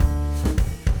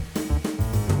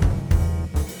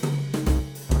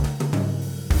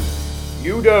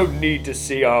You don't need to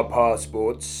see our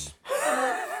passports.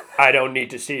 I don't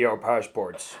need to see your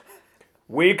passports.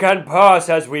 We can pass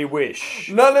as we wish.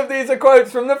 None of these are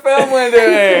quotes from the film we're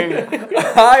doing.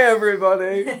 Hi,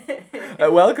 everybody.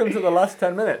 Welcome to The Last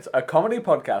 10 Minutes, a comedy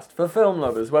podcast for film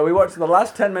lovers where we watch the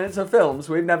last 10 minutes of films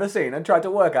we've never seen and try to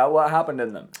work out what happened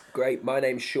in them. Great. My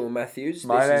name's Sean Matthews.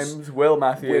 My name's Will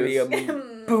Matthews. William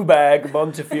Boobag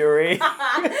Montefiore.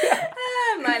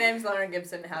 My name's Lauren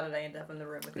Gibson. How did I end up in the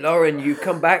room with you? Lauren, you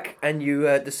come back and you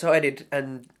decided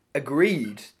and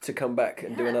agreed to come back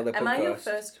and do another podcast. Am I your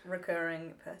first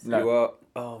recurring person? No. You are.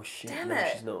 Oh shit! Damn no, it.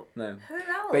 she's not. No. Who else?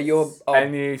 But you're. Oh,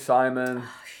 Annie, Simon,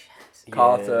 Oh shit!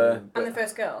 Carter. I'm the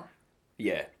first girl.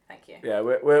 Yeah. Thank you. Yeah,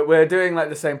 we're doing like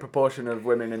the same proportion of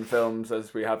women in films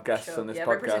as we have guests on this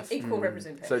podcast. Equal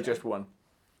representation. So just one.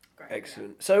 Great,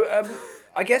 Excellent. Yeah. So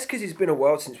I guess because it's been a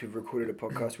while since we've recorded a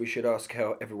podcast, we should ask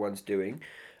how everyone's doing.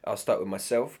 I'll start with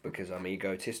myself because I'm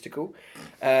egotistical.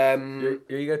 You're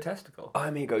egotistical.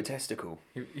 I'm egotistical.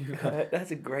 You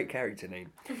That's a great character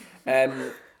name.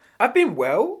 I've been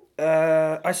well.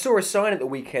 I saw a sign at the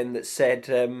weekend that said,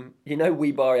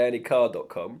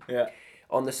 WeBuyAnyCar.com. Yeah.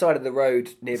 On the side of the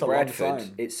road near It's a long Bradford,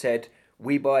 sign. it said,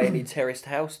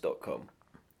 WeBuyAnyTerracedHouse.com.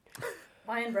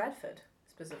 Why in Bradford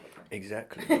specifically?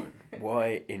 Exactly.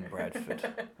 Why in Bradford?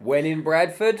 When in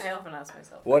Bradford? I often ask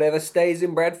myself. Whatever stays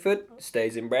in Bradford,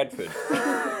 stays in Bradford.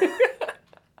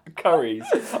 Curries.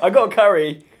 I got a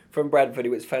curry from Bradford. It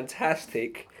was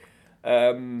fantastic.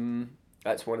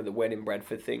 That's one of the when in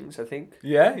Bradford things, I think.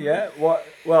 Yeah. What?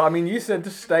 Well, I mean, you said to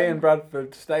stay in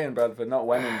Bradford, not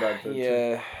when in Bradford.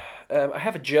 Yeah. I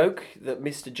have a joke that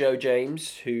Mr. Joe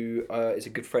James, who is a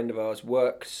good friend of ours,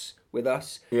 works with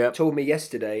us, told me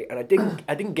yesterday, and I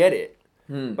didn't get it.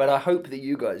 But I hope that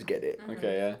you guys get it.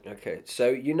 Okay, yeah. Okay, so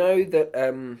you know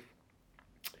that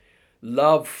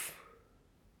love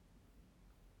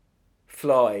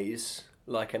flies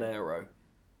like an arrow.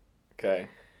 Okay.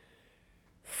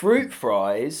 Fruit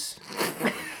fries.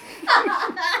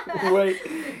 Wait,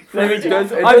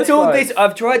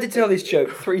 I've tried to tell this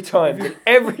joke 3 times, and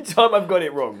every time I've got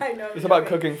it wrong. I know. It's about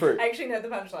cooking fruit. I actually know the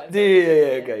punchline.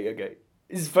 Yeah, okay.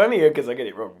 It's funnier because I get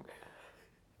it wrong.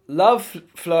 Love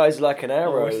flies like an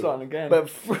arrow, we're starting again. but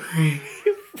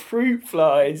fruit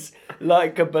flies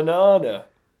like a banana.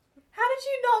 How did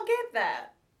you not get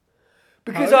that?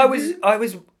 Because How I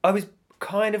did was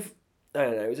kind of, I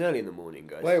don't know, it was early in the morning,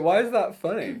 guys. Wait, why is that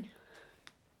funny?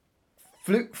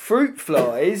 Fruit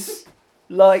flies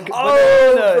like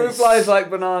Oh, bananas. fruit flies like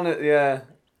banana.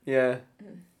 Yeah.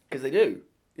 Because they do.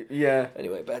 Yeah.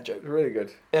 Anyway, bad joke. Really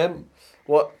good.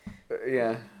 What?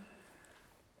 Yeah.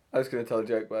 I was going to tell a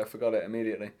joke, but I forgot it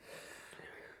immediately.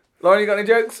 Lauren, you got any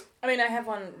jokes? I mean, I have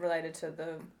one related to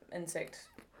the insect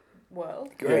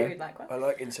world. Great. If you'd like one. I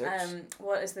like insects.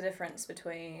 What is the difference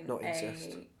between Not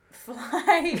incest. a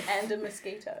fly and a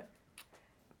mosquito?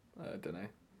 I don't know.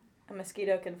 A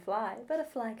mosquito can fly, but a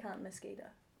fly can't mosquito.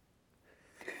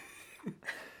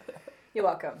 You're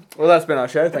welcome. Well, that's been our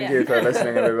show. Thank Yeah. you for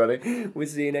listening, everybody. We'll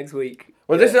see you next week.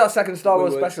 Well, this is our second Star We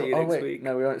Wars won't special. see you Oh, next wait. week.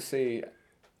 No, we won't see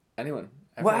anyone.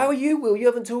 Well, how are you, Will? You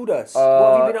haven't told us. What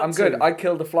What have you been up I'm to? good. I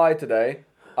killed a fly today.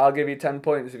 I'll give you 10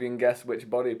 points if you can guess which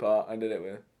body part I did it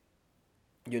with.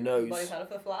 Your nose. Body part of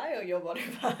the fly or your body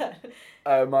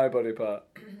part? My body part.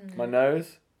 My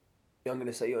nose. I'm going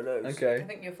to say your nose. I Okay.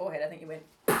 think your forehead. I think you went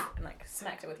and like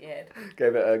smacked it with your head.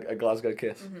 Gave it a Glasgow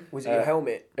kiss. Was it your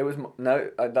helmet? It was no.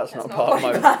 That's not not part of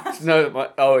body my. part. No,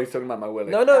 oh, he's talking about my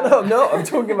willy. No, I'm not. I'm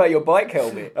talking about your bike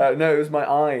helmet. No, it was my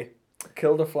eye.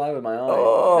 Killed a fly with my eye.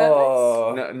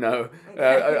 Oh. No.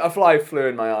 A fly flew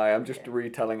in my eye. I'm just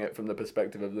retelling it from the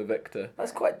perspective of the victor.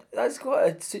 That's quite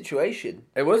a situation.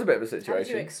 It was a bit of a How did you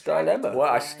situation. extract Dilemma. the Well,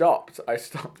 I fly?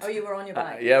 stopped. Oh, you were on your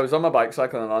bike. Yeah, I was on my bike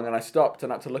cycling along, and I stopped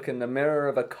and had to look in the mirror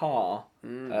of a car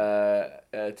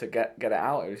to get it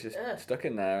out. It was just stuck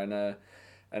in there,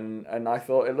 and I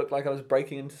thought it looked like I was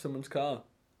breaking into someone's car.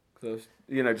 So I was,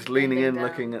 just leaning in, down.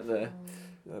 looking at the.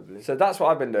 Lovely. So that's what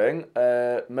I've been doing,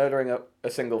 murdering a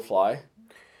single fly,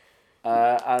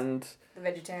 and. The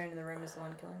vegetarian in the room is the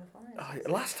one killing the flies.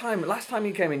 Last time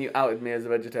you came in, you outed me as a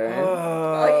vegetarian.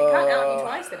 Oh, you can't out me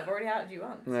twice then. I've already outed you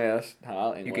once. Yeah, that's how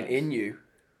outing You works. can in you.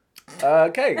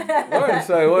 Okay, Lauren,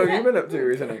 so what have you been up to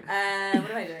recently? What am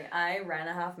I doing? I ran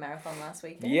a half marathon last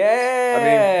weekend. Yeah. I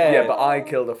mean, yeah, but I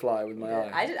killed a fly with my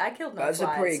Yeah, eye. I killed no That's a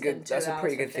flies pretty in good. 2 That's a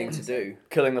pretty hours good thing to 15. do.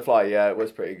 Killing the fly, yeah, it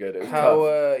was pretty good. It was How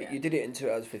tough. you did it in 2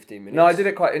 hours 15 minutes? No, I did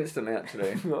it quite instantly,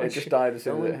 actually. Oh, It just shit. died as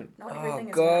soon as it... Not Oh, everything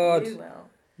is God. about you, Will.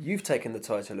 You've taken the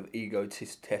title of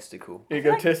egotistical.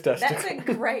 Egotistical. That's a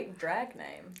great drag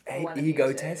name. for one of you two.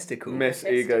 Egotistical. Miss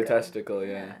Egotistical,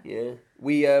 yeah. Yeah.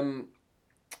 We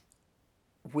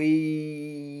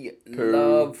We Poo.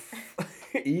 love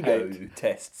ego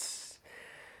tests.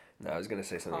 No, I was going to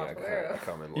say something. I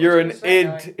can't remember. You're an What's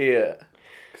that idiot.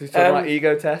 Because he's talking about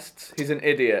ego tests. He's an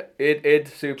idiot. Id,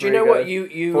 super Do you know ego. what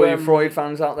you For all you Freud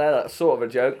fans out there, that's sort of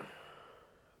a joke.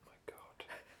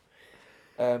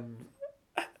 Oh my god.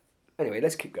 Anyway,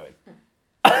 let's keep going.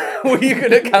 Were you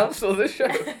going to cancel the show?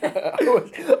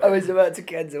 I was about to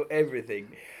cancel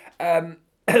everything.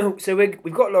 So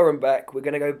we've got Lauren back. We're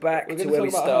going to go back to where we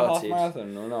started. Half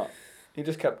marathon or not? He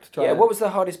just kept trying. Yeah, what was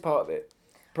the hardest part of it?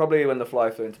 Probably when the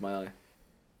fly flew into my eye.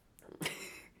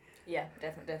 Yeah,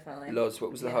 definitely. Loz,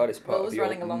 what was the hardest part of your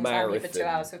running alongside me for 2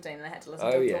 hours 15 and I had to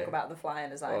listen to him talk about the fly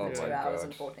in his eye for 2 hours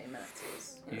and 14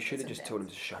 minutes. You should have just told him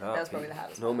to shut up. That was probably the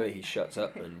hardest Normally he shuts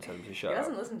up and tells him to shut up. He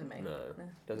doesn't listen to me. No,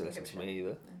 doesn't listen to me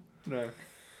either. No.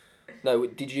 No,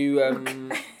 did you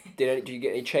did you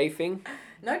get any chafing?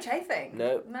 No chafing.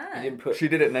 No. You didn't put. She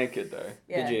did it naked though.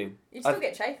 Yeah. Did you? You still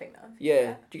get chafing though.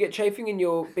 Yeah. Do you get chafing in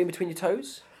between your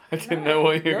toes? I didn't know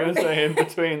what you were going to say in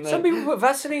between them. Some people put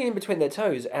Vaseline in between their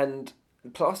toes and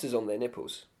plasters on their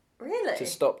nipples Really? to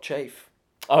stop chafe.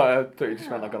 Oh, I thought you just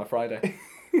meant like on a Friday.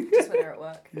 Just when you're at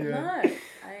work. Yeah.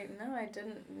 No, I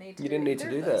didn't need to. You didn't need to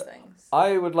do those that. things.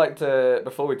 I would like to,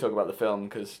 before we talk about the film,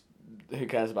 because who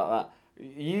cares about that?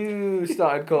 You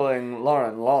started calling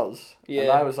Lauren Loz. Yeah.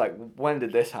 And I was like, when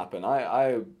did this happen?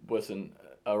 I wasn't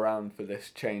around for this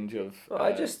change of...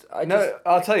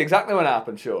 I'll tell you exactly when it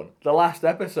happened, Sean. The last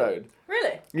episode.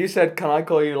 Really? You said, can I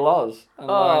call you Loz? And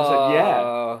Lauren said,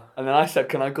 yeah. And then I said,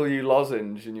 can I call you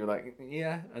Lozenge? And you were like,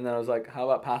 yeah. And then I was like, how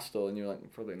about Pastel? And you were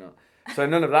like, probably not. So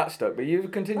none of that stuck, but you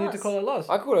continued to call her Loz.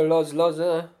 I call her Loz.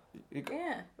 Yeah.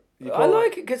 I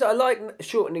like it because I like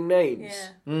shortening names.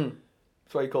 Yeah.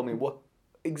 That's why you call me what?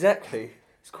 Exactly.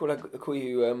 It's cool. I call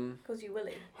you. Calls you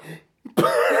Willie.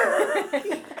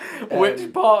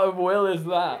 Which part of Will is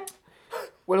that?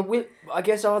 Well, I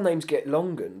guess our names get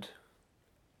longened.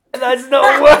 That's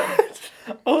not a word.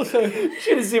 Also, you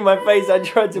should have seen my face. I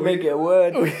tried to make it a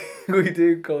word. We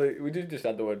do just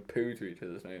add the word poo to each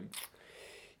other's names.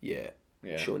 Yeah.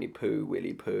 Yeah. Shawnee Poo,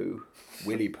 Willie Poo.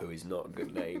 Willie Poo is not a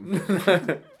good name.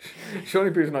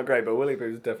 Shawnee Poo's not great, but Willie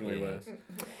Poo's definitely worse.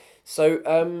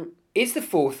 So, it's the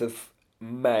 4th of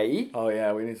May. Oh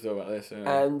yeah, we need to talk about this.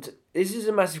 And this is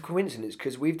a massive coincidence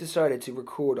because we've decided to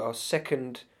record our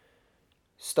second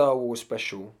Star Wars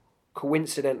special,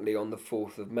 coincidentally on the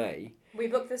 4th of May. We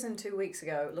booked this in 2 weeks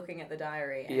ago, looking at the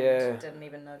diary, and didn't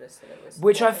even notice that it was.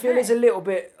 Which I feel is a little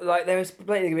bit like there's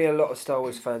going to be a lot of Star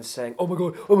Wars fans saying, "Oh my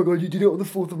god, you did it on the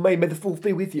 4th of May. May the 4th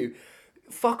be with you."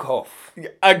 Fuck off.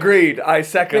 Agreed. I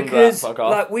second because, that. Fuck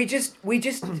off. Like we just,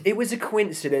 it was a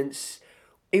coincidence.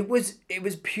 It was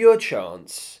pure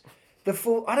chance.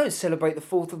 I don't celebrate the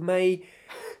 4th of May.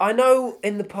 I know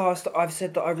in the past that I've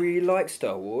said that I really like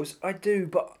Star Wars. I do,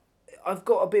 but I've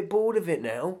got a bit bored of it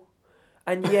now.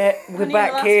 And yet we're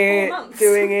back here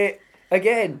doing it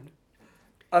again.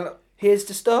 And here's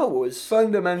to Star Wars.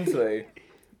 Fundamentally,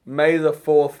 May the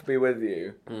 4th be with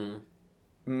you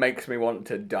makes me want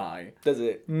to die. Does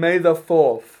it? May the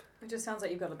 4th. It just sounds like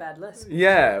you've got a bad lisp.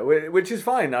 Yeah, which is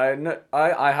fine. I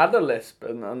had a lisp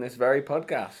on this very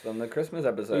podcast, on the Christmas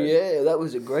episode. Yeah, that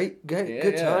was a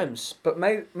good times. But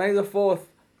May the 4th,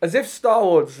 as if Star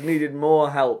Wars needed more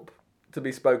help to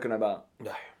be spoken about.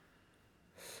 No.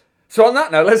 So on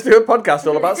that note, let's do a podcast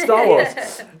all about Star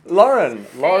Wars. Lauren,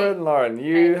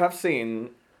 you have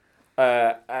seen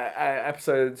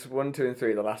episodes 1, 2, and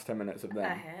 3, the last 10 minutes of them.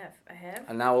 I have.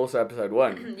 And now also episode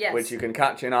 1, Yes. which you can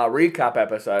catch in our recap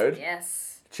episode.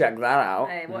 Yes. Check that out.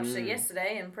 I watched it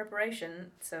yesterday in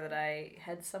preparation so that I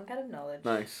had some kind of knowledge.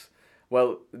 Nice.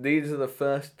 Well, these are the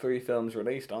first 3 films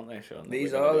released, aren't they, Sean?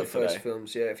 These are the first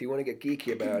films, yeah. If you want to get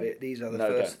geeky about it, these are the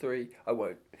first 3. I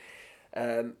won't.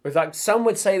 Some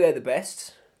would say they're the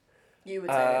best. You would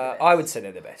say they're the best. I would say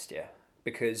they're the best, yeah.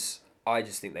 Because I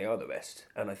just think they are the best.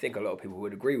 And I think a lot of people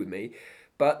would agree with me.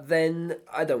 But then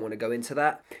I don't want to go into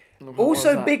that.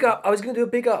 Also, big up. I was going to do a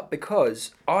big up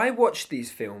because I watched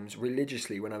these films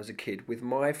religiously when I was a kid with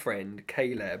my friend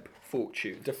Caleb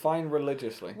Fortune. Define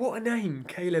religiously. What a name,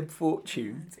 Caleb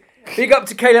Fortune. Big up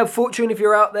to Caleb Fortune if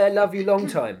you're out there. Love you long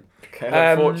time.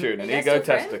 Caleb Fortune, an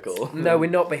egotistical. No, we're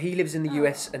not, but he lives in the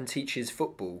US and teaches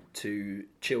football to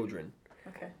children.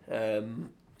 Okay.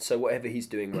 So whatever he's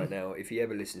doing right now, if he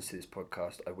ever listens to this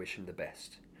podcast, I wish him the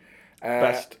best.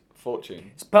 Best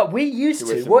fortune. But we used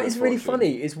to. What is really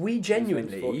funny is we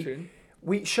genuinely...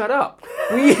 Shut up.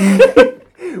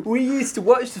 We used to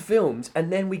watch the films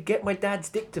and then we'd get my dad's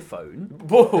dictaphone.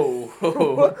 Whoa.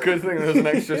 Good thing there's an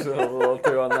extra syllable or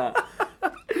 2 on that.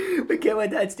 We'd get my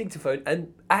dad's dictaphone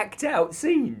and act out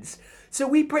scenes. So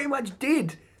we pretty much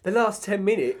did the last 10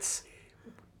 minutes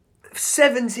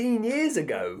 17 years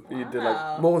ago. You did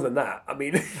like more than that. I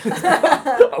mean,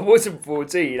 I wasn't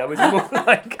 14. I was more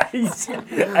like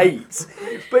 8.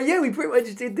 But yeah, we pretty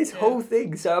much did this whole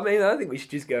thing. So I mean, I think we should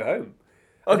just go home.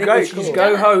 Okay, we should just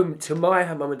go home to my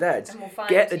mum and dad's,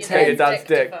 get the tape, your dad's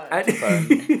dick, and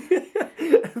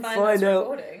find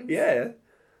out,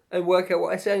 and work out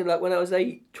what I sounded like when I was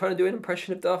 8, trying to do an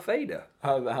impression of Darth Vader.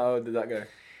 How did that go?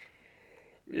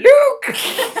 Luke,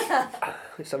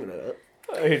 something like that.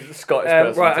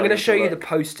 Scottish right, I'm going to show you the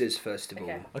posters first of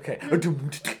all. Okay.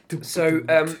 So,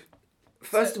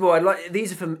 first of all,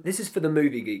 this is for the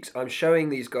movie geeks. I'm showing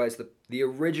these guys the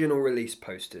original release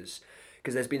posters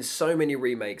because there's been so many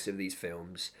remakes of these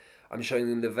films. I'm showing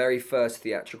them the very first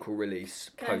theatrical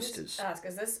release posters. Can I just ask,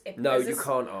 is this? No, you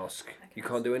can't ask. Okay, you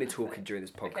can't do any talking during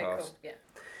this podcast. Okay, cool. Yeah.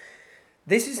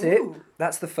 This is it.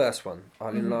 That's the first one. I'll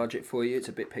enlarge it for you. It's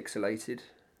a bit pixelated.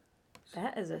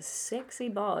 That is a sexy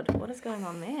bod. What is going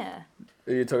on there?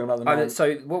 Are you talking about the man?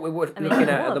 So what we're looking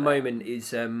at the moment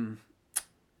is A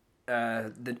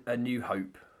New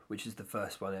Hope, which is the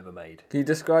first one ever made. Can you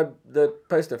describe the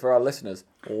poster for our listeners?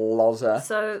 Loza.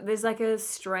 So there's like a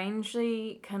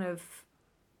strangely kind of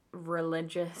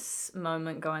religious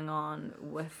moment going on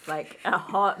with like a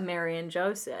hot Mary and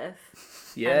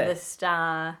Joseph. Yeah. And the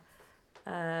star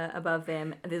above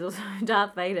them. There's also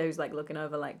Darth Vader who's like looking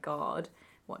over like God,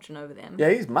 watching over them.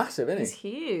 Yeah, he's massive, isn't he? He's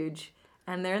huge.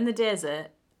 And they're in the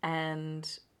desert and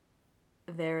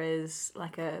there is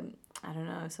like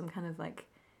some kind of like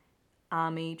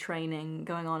army training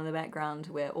going on in the background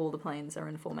where all the planes are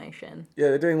in formation. Yeah,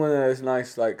 they're doing one of those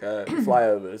nice like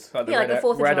flyovers. Like the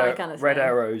 4th of July kind of thing. Red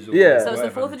arrows. Or yeah. So it's the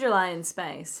 4th of July in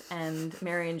space and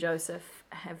Mary and Joseph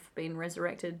have been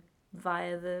resurrected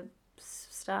via the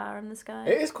star in the sky.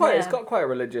 It is quite. Yeah. It's got quite a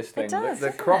religious thing. It does,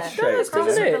 the cross shape,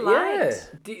 doesn't it? Yeah.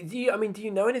 Do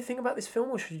you know anything about this film,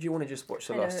 or should you want to just watch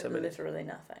the last 10 minutes? Literally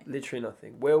nothing. Literally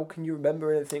nothing. Will, can you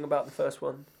remember anything about the first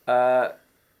one? I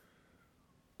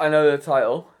know the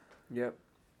title. Yep.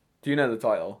 Do you know the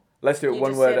title? Let's do it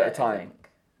one word at a time.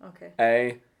 Okay.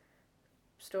 A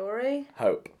story.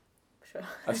 Hope. Sure.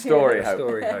 A story. A hope.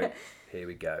 story. Hope. Here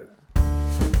we go.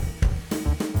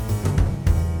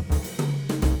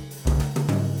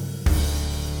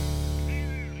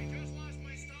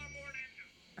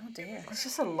 Dear. It's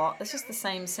just a lot. It's just the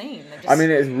same scene. I mean,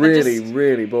 it's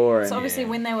really boring. So obviously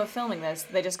when they were filming this,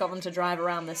 they just got them to drive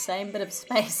around the same bit of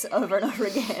space over and over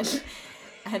again.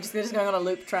 And they're just going on a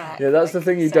loop track. Yeah, that's the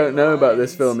thing you don't know about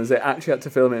this film, is they actually had to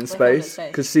film it in space.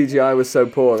 Because CGI was so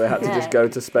poor, they had to just go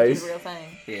to space. It's a real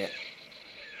thing. Yeah.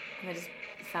 And they just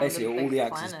found basically, all the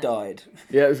actors died.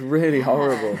 Yeah, it was really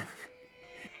horrible.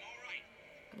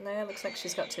 Leia looks like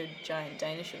she's got 2 giant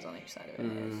Danishes on each side of her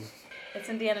head. It's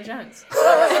Indiana Jones.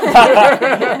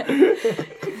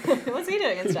 What's he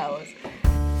doing in Star Wars?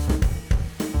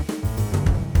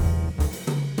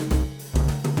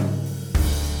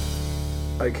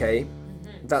 Okay,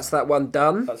 that's that one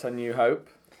done. That's A New Hope.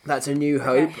 That's A New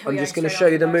Hope. I'm just going to show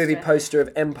you the movie poster of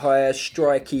Empire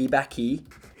Strikey Backy.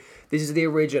 This is the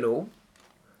original.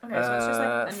 Okay, so it's just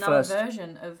like another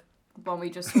version of one we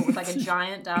just saw with like a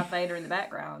giant Darth Vader in the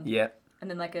background. Yeah. And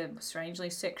then like a strangely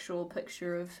sexual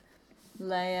picture of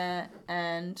Leia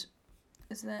and...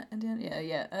 Is that Indiana?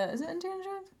 Yeah. Is it Indiana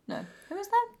Jones? No. Who is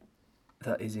that?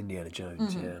 That is Indiana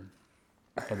Jones, yeah.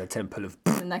 And the Temple of...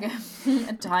 And like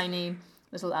a tiny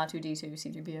little R2-D2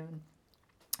 C-3PO and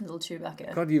a little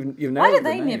Chewbacca. God, you've nailed Why did the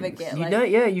they names. never get You know,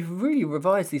 yeah, you've really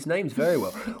revised these names very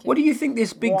well. What do you think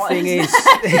this big thing is?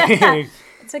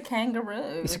 It's a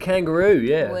kangaroo. It's a kangaroo,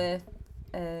 yeah. With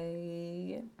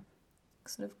a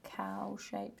sort of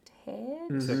cow-shaped head.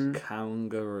 It's a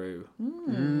kangaroo.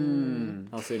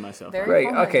 I'll see myself. Very Great,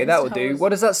 common okay, in that Star will do. Wars. What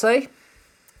does that say?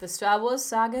 The Star Wars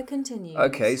saga continues.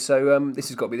 Okay, so this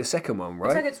has got to be the second one, Looks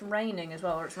right? like it's raining as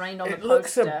well, or it's rained on the It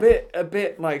poster. looks a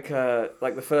bit like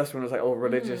the first one was like all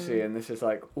religiousy, and this is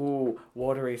like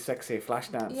watery, sexy flash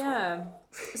dance. Yeah.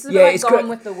 This is a Yeah, bit it's like Gone got-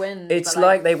 with the Wind. It's but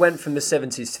like they went from the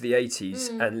 70s to the 80s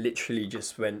and literally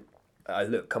just went,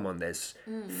 look, come on, there's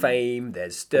fame,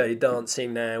 there's dirty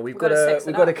dancing now. We've got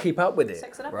to keep up with it.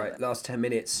 Sex it up Right, with it. last 10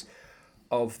 minutes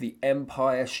of The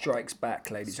Empire Strikes Back,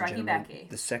 ladies and Strikey gentlemen. backy.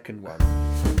 The second one.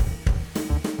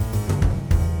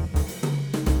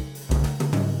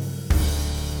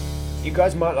 You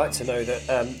guys might like to know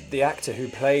that the actor who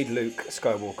played Luke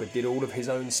Skywalker did all of his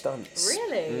own stunts.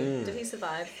 Really? Did he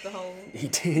survive the whole... He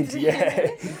did,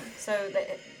 yeah. So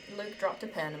Luke dropped a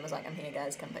pen and was like, I'm here,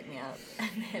 guys, come pick me up. And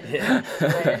then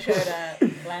Leia showed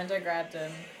up, Lando grabbed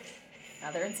him.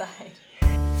 Now they're inside.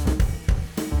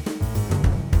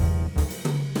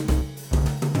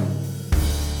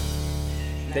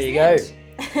 There you go.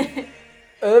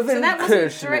 Irvin So that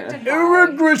wasn't directed by...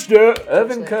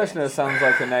 Irvin Kershner sounds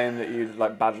like a name that you'd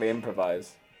like badly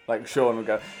improvise. Like Sean would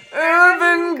go,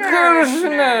 Irvin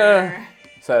Kershner.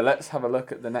 So let's have a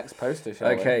look at the next poster, shall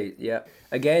we? Okay, yeah.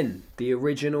 Again, the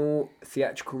original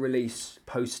theatrical release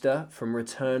poster from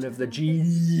Return of the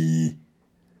Jedi.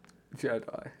 Return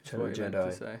of the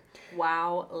Jedi.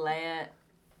 Wow, Leia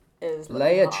is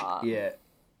Leia, hot. yeah.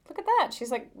 Look at that.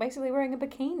 She's like basically wearing a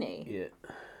bikini. Yeah.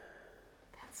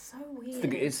 That's so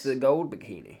weird. It's the gold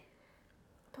bikini.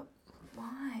 But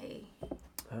why?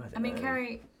 I mean,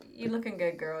 Carrie, you're looking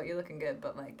good, girl. You're looking good,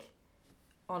 but like,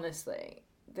 honestly,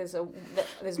 there's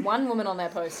one woman on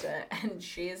that poster, and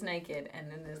she is naked,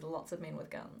 and then there's lots of men with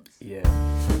guns. Yeah.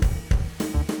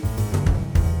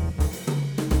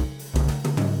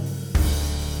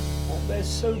 They're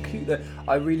so cute.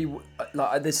 I really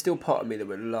like. There's still part of me that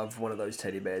would love one of those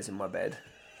teddy bears in my bed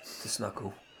to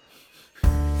snuggle.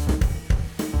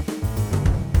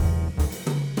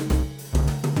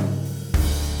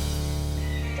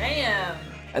 Damn.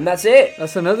 And that's it.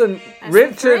 That's another That's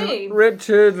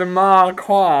Richard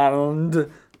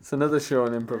Marquand. It's another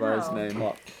Sean improvised Wow. name.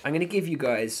 I'm going to give you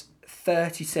guys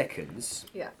 30 seconds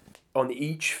Yeah. on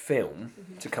each film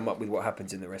to come up with what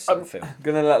happens in the rest of the film. I'm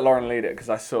gonna let Lauren lead it because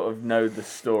I sort of know the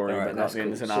story, Alright, but not that's the cool.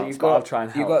 ins and So outs. But I'll try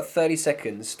and help. You've got 30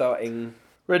 seconds starting.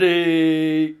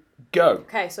 Ready, go.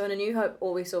 Okay, so in A New Hope,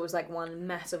 all we saw was like one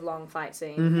massive long fight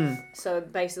scene. Mm-hmm. So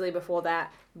basically, before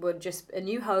that, would just A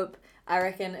New Hope. I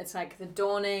reckon it's like the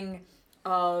dawning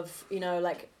of, you know,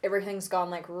 like everything's gone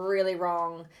like really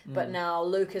wrong, but now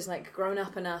Luke is like grown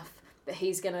up enough that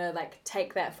he's gonna like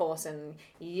take that force and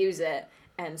use it.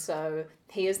 And so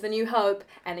he is the New Hope,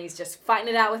 and he's just fighting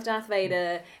it out with Darth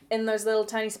Vader in those little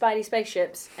tiny Spidey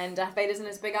spaceships, and Darth Vader's in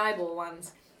his big eyeball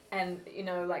ones, and you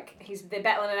know, like they're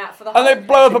battling it out for the. And they Hulk,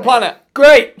 blow up a basically. planet.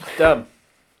 Great. Done.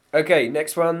 Okay,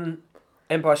 next one.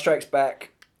 Empire Strikes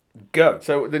Back. Go.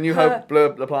 So the New Hope blew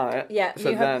up the planet. Yeah, So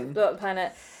New then Hope blew up the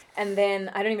planet. And then,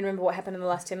 I don't even remember what happened in the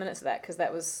last 10 minutes of that, because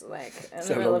that was, like, in So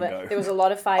the middle long of it. ago. There was a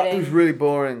lot of it fighting. was really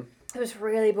boring. It was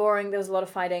really boring. There was a lot of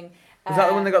fighting. Was that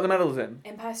the one they got the medals in?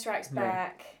 Empire Strikes No.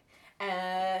 Back.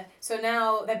 So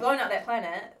now, they've blown up that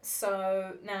planet,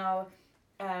 so now...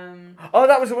 Oh,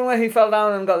 that was the one where he fell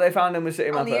down and they found him with City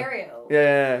on the Mapper. aerial.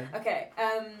 Yeah. Okay,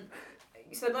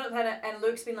 so they blown up the planet, and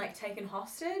Luke's been, like, taken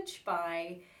hostage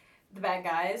by the bad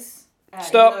guys.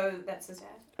 Stop. Even though that's his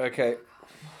dad. Okay.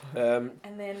 And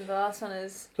then the last one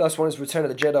is... Last one is Return of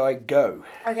the Jedi. Go.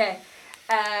 Okay.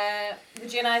 The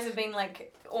Jedi's have been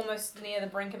like almost near the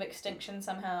brink of extinction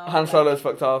somehow. Han Solo's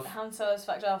fucked off. Han Solo's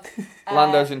fucked off.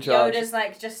 Lando's in charge. Yoda's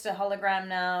like just a hologram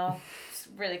now. It's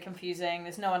really confusing.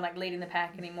 There's no one like leading the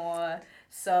pack anymore.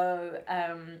 So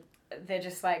they're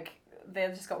just like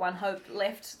they've just got one hope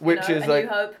left. Which is like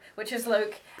New Hope, which is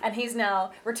Luke, and he's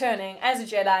now returning as a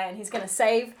Jedi, and he's gonna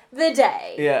save the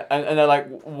day. Yeah, and they're like,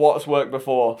 what's worked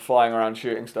before? Flying around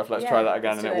shooting stuff. Let's try that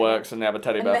again, let's and do it it. works. And they have a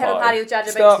teddy And bear they have a party with Jar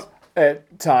Jar Binks. Stop.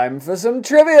 Time for some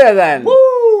trivia then.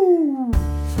 Woo!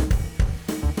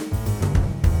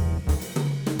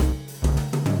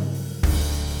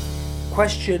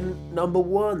 Question number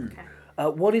 1. Okay.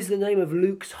 What is the name of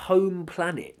Luke's home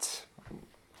planet?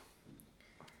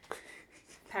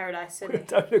 Paradise City.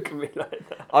 Don't look at me like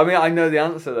that. I mean, I know the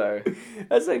answer though.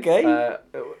 That's okay.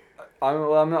 I'm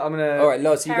gonna. All right,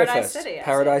 Lars, you go Paradise first. City, I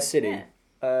Paradise said. City.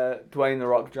 Yeah. Dwayne The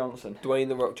Rock Johnson. Dwayne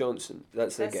The Rock Johnson.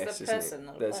 That's their That's guess, the isn't person, it?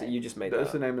 not the That's planet. you just made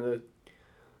That's that the up. name of the.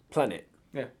 Planet.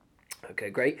 Yeah. Okay,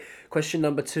 great. Question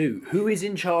number 2. Who is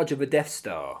in charge of the Death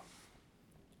Star?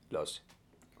 Lars.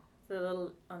 The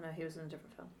little. Oh no, he was in a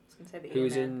different film. I was gonna say the. Who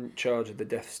is E-Man. in charge of the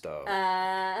Death Star?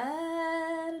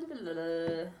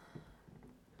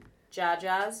 Jar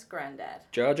Jar's granddad.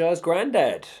 Jar Jar's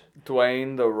granddad.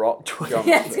 Dwayne The Rock Johnson.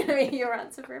 Yeah, it's gonna be your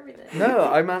answer for everything.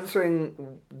 No, I'm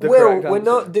answering the Well, correct we're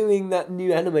answer. not doing that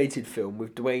new animated film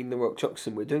with Dwayne The Rock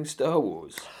Johnson. We're doing Star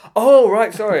Wars. Oh,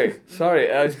 right, sorry. Sorry,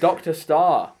 it's Dr.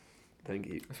 Star. Thank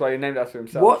you. That's why he named after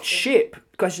himself. What ship,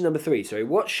 question number 3, sorry,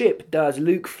 what ship does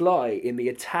Luke fly in the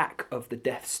attack of the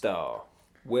Death Star?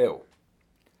 Will.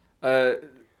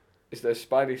 Is there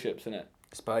Spidey ships in it?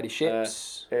 Spidey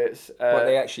ships. It's what are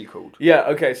they actually called? Yeah,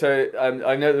 okay, so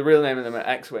I know the real name of them are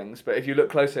X-Wings, but if you look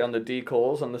closely on the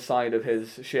decals on the side of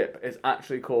his ship, it's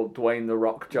actually called Dwayne The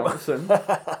Rock Johnson.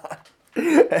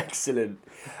 Excellent.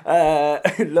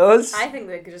 Loz? I think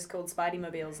they're just called Spidey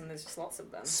mobiles, and there's just lots of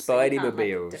them. Spidey so you can't,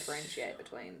 mobiles. Like, differentiate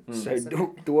between. So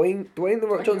specific- Dwayne The Rock The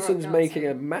Rock Johnson's Johnson. making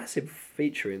a massive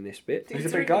feature in this bit. He's a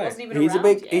big guy. Wasn't even He is around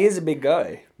yet. a big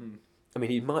guy. I mean,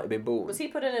 he might have been born. Was he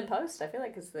put in post? I feel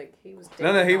like he was dead.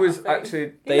 No, he not was a thing.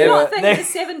 actually... He was not a thing in the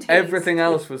 70s. Everything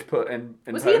else was put in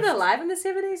Was post. he even alive in the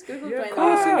 70s? Google Yeah, Dwayne of The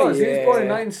course Rock. he was. He was Yeah. born in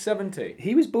 1970.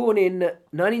 He was born in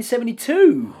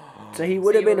 1972, so he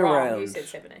would have been wrong. around. You said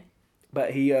 70.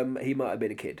 But he might have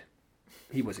been a kid.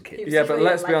 He was a kid. He was Yeah, but really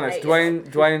let's be like honest. 8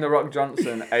 Dwayne The Rock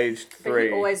Johnson, aged But 3,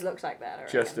 he always looked like that. I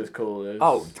just reckon. as cool as...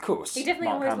 Oh, of course. He definitely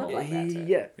Mark always Hamill. looked like that. Too.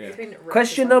 Yeah. He's been ripped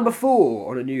Question for so number long.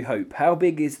 4 on A New Hope. How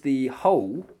big is the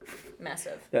hole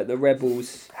Massive. that the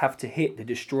rebels have to hit to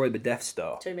destroy the Death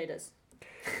Star? 2 meters.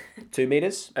 2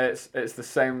 meters? It's the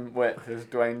same width as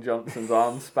Dwayne Johnson's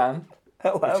arm span,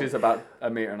 Oh, wow. which is about a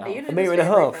metre and a Are you half. A doing metre this and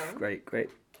a for every half. film? Great, great.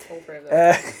 All 3 of them.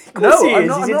 Of course he is.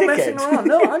 I'm He's a not messing dickhead. around.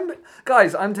 No,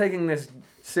 guys, I'm taking this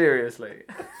seriously.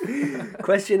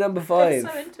 Question number That's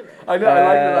 5. so intimate. I know, I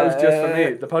like that was just for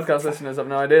me. The podcast listeners have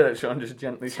no idea that Sean just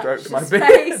gently stroked my his beard.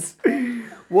 face.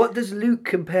 What does Luke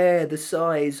compare the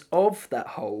size of that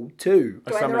hole to? A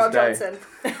Dwayne The summer's Rock day.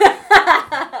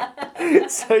 Johnson.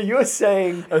 So you're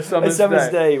saying A summer's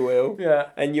day, day. Will. Yeah.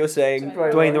 And you're saying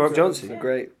Dwayne Dwayne The Rock Johnson. Yeah.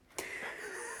 Great.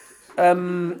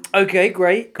 Okay,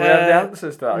 great. Can we have the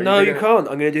answers to that? No, you can't.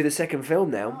 I'm going to do the second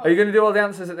film now. Are you going to do all the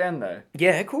answers at the end, though?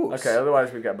 Yeah, of course. Okay,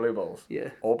 otherwise we get blue balls. Yeah.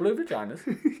 Or blue vaginas.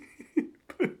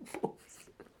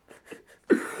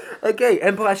 Okay,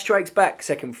 Empire Strikes Back,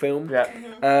 second film.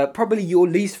 Yeah. Probably your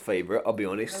least favourite, I'll be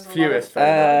honest. Fewest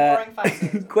Boring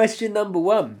fight. Question number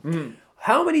 1.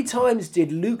 How many times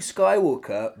did Luke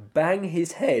Skywalker bang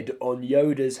his head on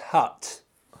Yoda's hut?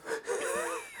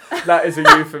 That is a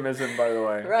euphemism, by the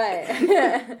way. Right.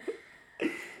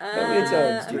 How many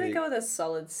times do I'm you going to think? go with a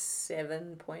solid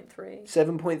 7.3.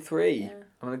 7.3. Yeah.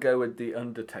 I'm going to go with The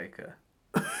Undertaker.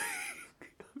 I'm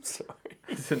sorry.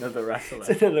 It's another wrestler.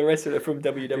 It's another wrestler from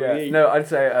WWE. Yeah. No, I'd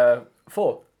say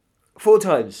 4. 4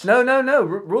 times. No.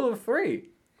 Rule of 3.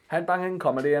 Headbanging,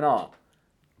 comedy, and art.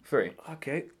 3.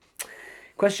 Okay.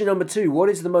 Question number 2. What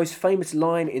is the most famous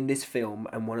line in this film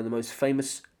and one of the most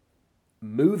famous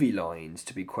movie lines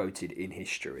to be quoted in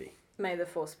history? May the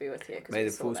force be with you. 'cause May we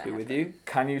the saw force that be with happen. you.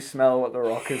 Can you smell what The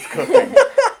Rock is cooking?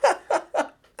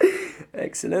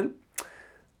 Excellent.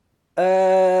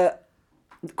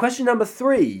 Question number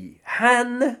 3.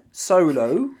 Han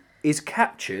Solo is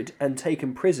captured and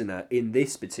taken prisoner in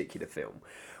this particular film.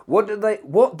 What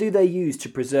do they use to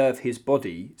preserve his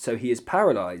body so he is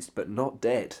paralysed but not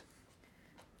dead?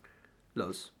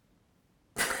 Loz.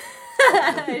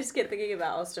 I just get thinking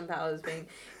about Austin Powers being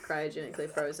cryogenically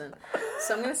frozen.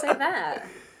 So I'm going to say that.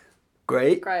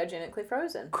 Great. Cryogenically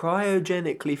frozen.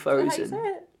 Cryogenically Is that how you frozen. say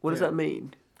it? What does that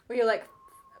mean? Where you're like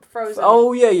frozen.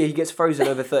 Oh, yeah, he gets frozen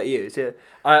over 30 years, yeah.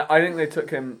 I think they took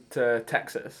him to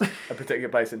Texas, a particular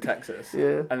place in Texas,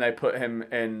 Yeah. and they put him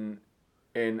in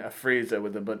a freezer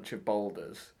with a bunch of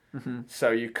boulders. Mm-hmm. So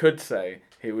you could say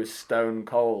he was stone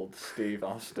cold Steve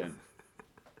Austin.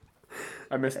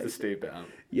 I missed the Steve bit out.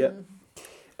 Yep.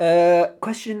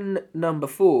 Question number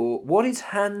 4. What is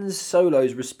Han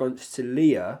Solo's response to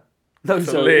Leia? No, To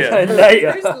sorry. Leia.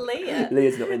 Leia. Who's Leia?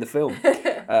 Leia's not in the film.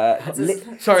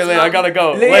 Sorry, Leah, I gotta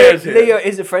go. Leia, Leia's here. Leia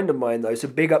is a friend of mine, though, so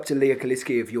big up to Leia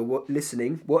Kaliski if you're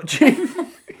listening, watching.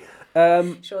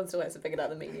 Sean still hasn't figured out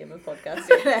the medium of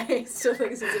podcasting yet. He still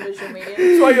thinks it's a visual medium.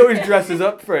 That's why he always dresses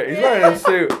up for it. He's wearing a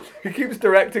suit. He keeps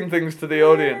directing things to the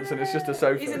audience, and it's just a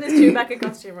sofa. He's in his Chewbacca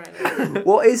costume right now.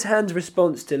 What is Han's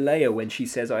response to Leia when she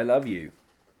says, I love you?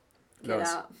 Get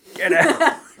Nice. out. Get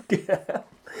out. Get out.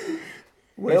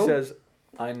 Will? He says,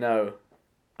 I know,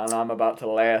 and I'm about to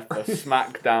lay the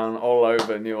smack down all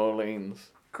over New Orleans.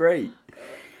 Great.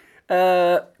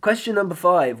 Question number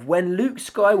 5. When Luke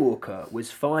Skywalker was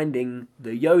finding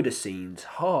the Yoda scenes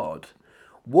hard,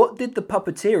 what did the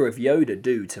puppeteer of Yoda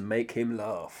do to make him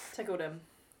laugh? Tickled him.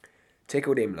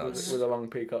 Tickled him, Loz. With a long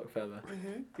peacock feather.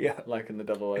 Yeah. Like in the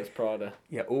Devil Wears Prada.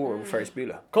 Yeah, or Ferris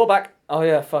Bueller. Callback. Oh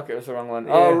yeah, fuck, it was the wrong one.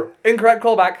 Yeah. Oh, incorrect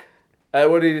callback.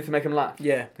 What did he do to make him laugh?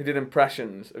 Yeah. He did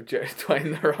impressions of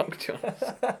Dwayne The Rock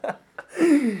Johnson.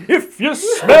 If you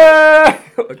smell...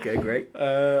 Okay, great.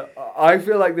 I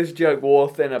feel like this joke wore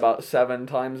thin about 7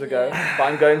 times ago, but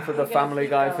I'm going for the I'm gonna Family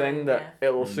keep Guy going, thing that yeah.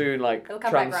 it will soon like It'll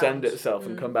come back transcend round. itself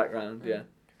and come back round. Yeah,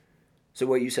 So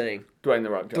what are you saying? Dwayne The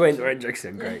Rock Johnson. Dwayne The Rock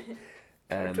Jackson, great.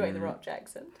 Dwayne The Rock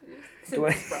Jackson.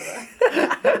 Dwayne- His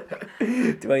brother.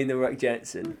 Dwayne The Rock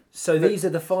Jackson. So these are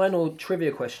the final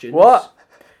trivia questions. What?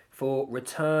 For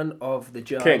Return of the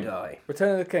Jedi. King.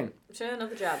 Return of the King. Return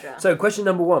of the Jar Jar. So, question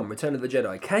number 1, Return of the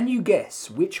Jedi. Can you guess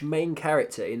which main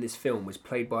character in this film was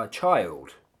played by a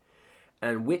child?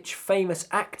 And which famous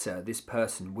actor this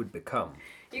person would become?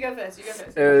 You go first. You go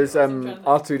first. It was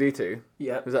R2D2.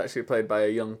 Yeah. It was actually played by a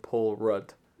young Paul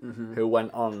Rudd, who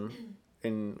went on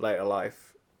in later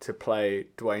life to play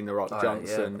Dwayne The Rock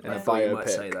Johnson in a thought you might biopic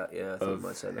say that. Yeah, I thought you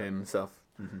might say that. himself.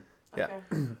 Yeah.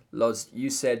 Okay. Loz, you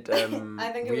said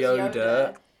I think it was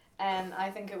Yoda, and I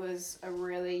think it was a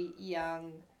really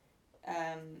young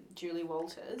Julie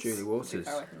Walters. Julie Walters.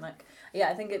 Yeah,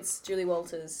 I think it's Julie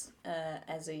Walters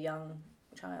as a young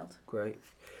child. Great.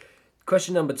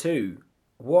 Question number 2.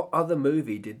 What other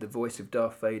movie did the voice of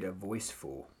Darth Vader voice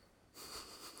for?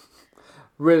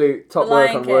 Really top The work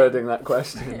Lion on King. wording that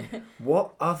question.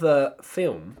 What other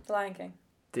film The Lion King.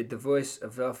 did the voice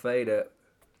of Darth Vader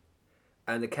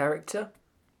and the character?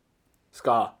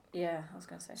 Scar. Yeah, I was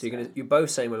going to say. So you're both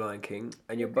saying The Lion King,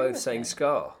 and you're both saying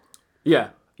Scar. Yeah.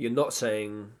 You're not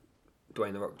saying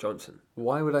Dwayne The Rock Johnson.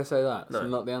 Why would I say that? No. It's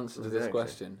not the answer to this Exactly.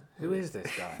 question. Who is this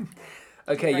guy?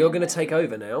 Okay, you're going to take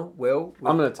over now, Will.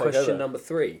 I'm going to take question over. number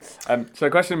 3. So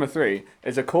question number 3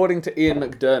 is, according to Ian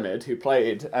McDiarmid, who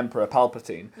played Emperor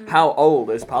Palpatine, how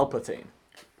old is Palpatine?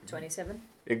 27.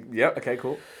 Yeah, okay,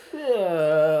 cool.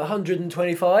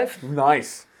 125.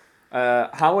 Nice.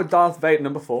 How would Darth Vader...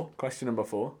 Number 4. Question number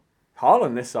 4. Hard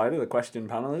on this side of the question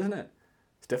panel, isn't it?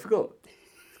 It's difficult.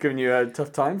 It's giving you a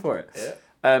tough time for it.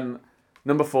 Yeah.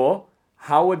 Number 4.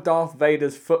 How were Darth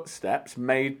Vader's footsteps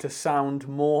made to sound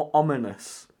more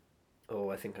ominous?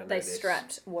 Oh, I think I know They this.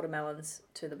 strapped watermelons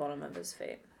to the bottom of his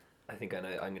feet. I think I know.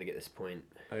 I'm going to get this point.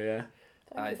 Oh, yeah?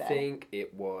 I think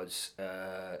it was...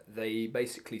 they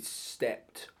basically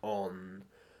stepped on...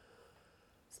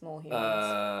 Small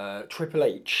humans. Triple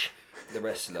H, the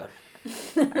wrestler.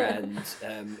 And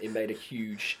it made a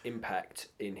huge impact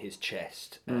in his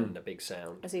chest and a big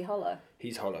sound. Is he hollow?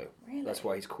 He's hollow. Really? That's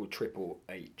why he's called Triple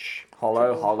H.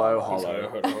 Hollow. He's hollow.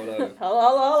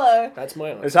 hollow. That's my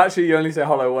answer. It's actually, you only say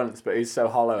hollow once, but he's so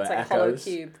hollow It's it like hollow echoes.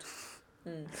 cubed.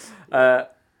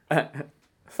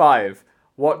 5.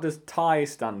 What does TIE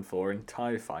stand for in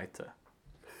TIE Fighter?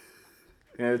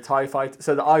 You know, the TIE Fighter...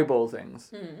 So the eyeball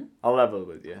things, I'll level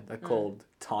with you. They're called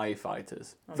TIE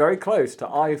Fighters. Very close to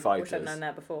eye Wish fighters. I'd known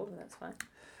that before, but that's fine.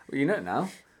 Well, you know it now.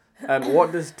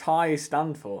 What does TIE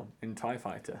stand for in TIE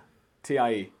Fighter?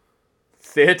 TIE.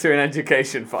 Theatre and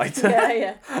Education Fighter.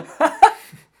 Yeah.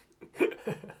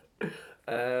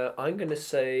 I'm going to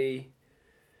say...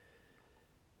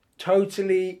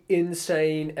 Totally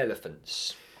insane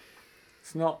elephants.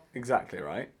 It's not exactly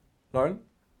right. Lauren?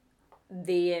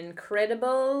 The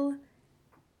Incredible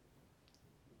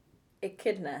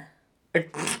Echidna. Does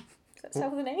that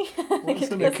start with an E?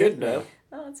 What's an Echidna?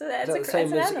 Oh, it's Is that the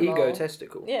same an as animal.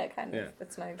 egotesticle? Yeah, kind of. Yeah.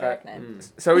 It's no joke name.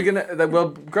 So we're going to... Well,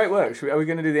 great work. Are we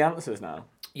going to do the answers now?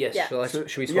 Yes. Yeah.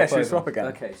 Should we swap Yeah, should we over? swap again?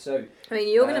 Okay, so... I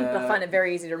mean, you're going to find it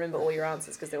very easy to remember all your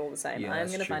answers because they're all the same. Yeah, I'm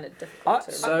that's going to true. find it difficult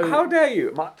to remember. So- How dare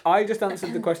you? I just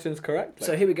answered the questions correctly.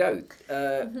 So here we go.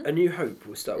 A New Hope.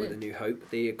 We'll start with A New Hope.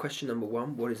 The question number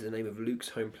 1. What is the name of Luke's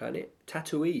home planet?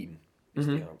 Tatooine is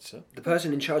the answer. The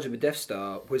person in charge of the Death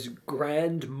Star was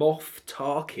Grand Moff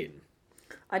Tarkin.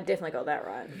 I definitely got that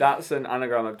right. That's an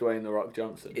anagram of Dwayne The Rock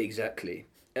Johnson. Exactly.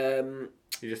 You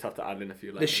just have to add in a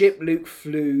few letters. The ship Luke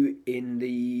flew in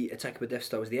the attack of the Death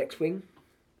Star was the X-Wing.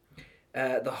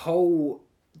 The hole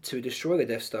to destroy the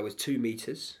Death Star was 2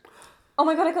 meters. Oh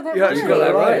my god, I got that Yeah, right. you got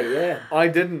that right. Yeah. I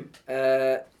didn't.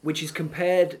 Which is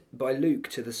compared by Luke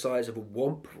to the size of a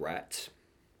womp rat,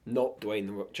 not Dwayne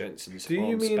The Rock Johnson's Do you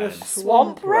arm mean a span.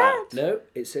 Swamp rat? No,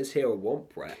 it says here a womp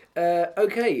rat.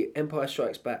 Okay, Empire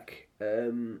Strikes Back.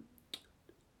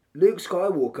 Luke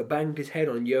Skywalker banged his head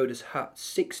on Yoda's hut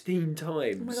 16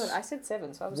 times. Oh my god, I said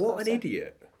 7, so I was What closer. an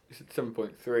idiot. You said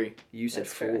 7.3. You said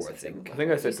That's 4, true, I I said think. I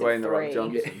think I said You said Dwayne The Rock 3.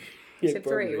 Johnson. You Yeah, said 3,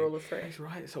 probably. rule of 3. He's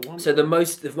right, it's a one. So the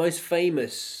most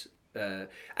famous...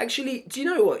 actually, do you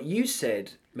know what? You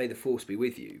said May the Force be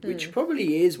with you, which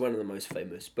probably is one of the most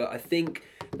famous, but I think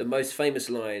the most famous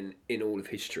line in all of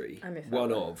history, I'm your one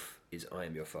father. of, is I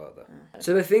am your father.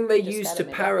 So the thing they Just used to added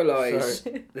me back. paralyze,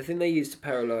 the thing they used to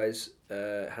paralyze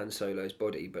Han Solo's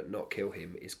body but not kill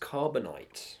him is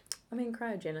carbonite. I mean,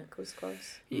 cryogenic was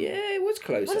close. Yeah, it was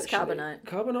close. What is actually. carbonite?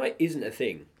 Carbonite isn't a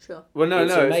thing. Sure. Well, no,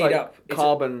 It's no, a it's made like up- it's a-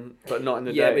 carbon, but not in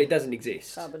the Yeah, day. but it doesn't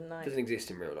exist. Carbon It night. doesn't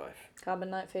exist in real life. Carbon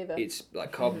night fever. It's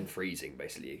like carbon freezing,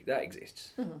 basically. That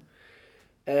exists.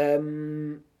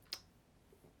 Mm-hmm.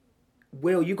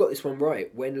 Will, you got this one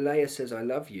right. When Leia says "I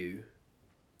love you,"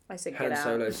 I said Han get out.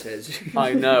 Solo says,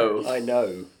 I know. I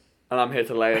know." And I'm here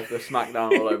to lay the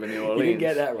smackdown all over New Orleans. You didn't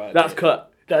get that right. That's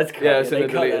cut. That's cut. Yeah, it's in they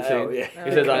the cut deleted that out, scene. yeah.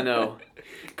 He says, I know.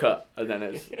 Cut. And then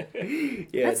it's...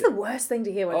 Yeah. That's the worst thing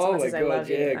to hear when Oh someone my says I god! love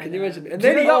you. Yeah, I can you know. imagine? And Do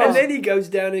you then, know that and was- then he goes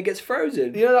down and gets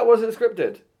frozen. You know that wasn't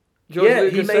scripted? George Yeah,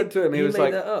 Lucas he said made- to him, he he was made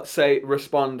like, that up.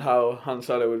 respond how Han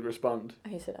Solo would respond.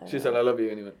 He said, She said, I love you.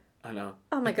 And he went, I know.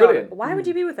 oh my It's god, brilliant. why would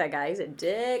you be with that guy? He's a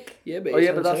dick. Yeah, but Oh it's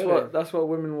yeah, but Han Solo. that's what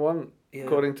women want Yeah.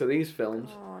 According to these films.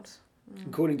 God.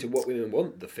 According to what women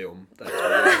want the film. That's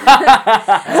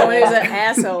Someone who's an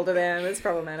asshole to them. It's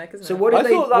problematic, isn't So it? what did I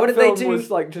thought that what did film they do?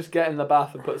 was like just get in the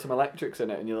bath and put some electrics in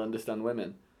it and you'll understand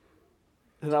women.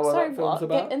 Isn't that what Sorry, that film's what?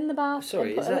 about? Get in the bath.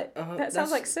 Sorry, and is put that... that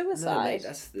sounds like suicide. No, mate,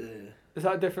 that's the... Is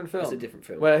that a different film? That's a different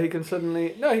film. Where he can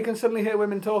suddenly hear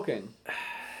women talking.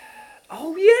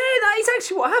 Oh yeah, that is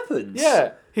actually what happens.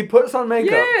 Yeah, he puts on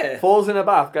makeup, Yeah. falls in a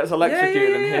bath, gets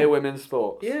electrocuted, and yeah. hear women's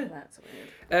thoughts. Yeah. That's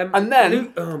weird. And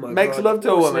then oh my makes God, love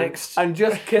to a what's woman next? and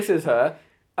just kisses her,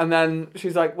 and then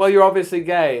she's like, "Well, you're obviously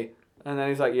gay," and then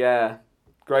he's like, "Yeah,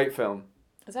 great film."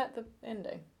 Is that the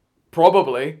ending?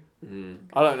 Probably.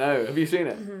 I don't know. Have you seen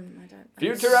it? I don't.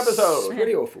 Future episode.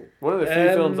 Pretty awful. One of the few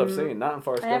films I've seen. That and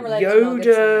Forrest I am Gump. related to Mel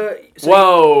Gibson. Yoda.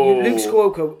 Whoa. Luke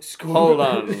Skywalker. Hold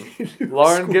on.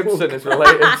 Lauren Gibson is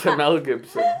related to Mel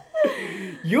Gibson.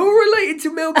 You're related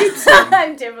to Mel Gibson.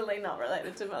 I'm definitely not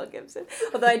related to Mel Gibson.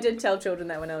 Although I did tell children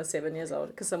that when I was 7 years old,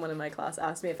 because someone in my class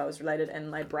asked me if I was related,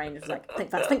 and my brain was like, think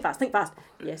fast, think fast, think fast.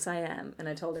 Yes, I am. And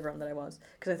I told everyone that I was,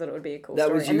 because I thought it would be a cool That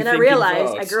story. was you And then I thinking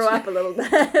realized I fast. grew up a little bit.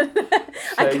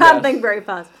 I Say can't yes. think very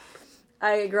fast.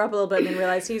 I grew up a little bit and then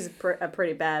realized he's a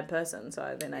pretty bad person,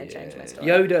 so then I changed my story.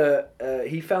 Yoda,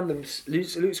 he found them. Luke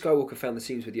Skywalker found the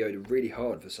scenes with Yoda really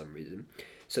hard for some reason.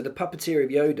 So the puppeteer of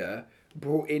Yoda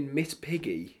brought in Miss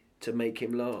Piggy to make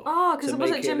him laugh. Oh, because to it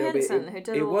wasn't make a Jim little bit- Henson who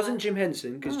did It all wasn't that. Jim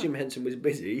Henson because Jim Henson was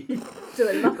busy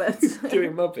Doing Muppets.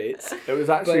 doing Muppets. It was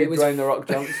actually it was- Dwayne The Rock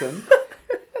Johnson.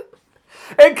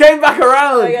 It came back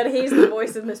around! Oh my god, he's the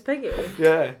voice of Miss Piggy.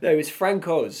 Yeah. No, it's Frank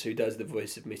Oz who does the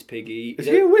voice of Miss Piggy. Is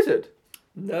he a wizard?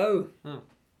 No. That's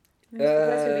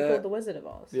going to be called The Wizard of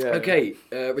Oz. Yeah. Okay,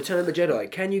 Return of the Jedi.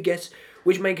 Can you guess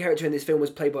which main character in this film was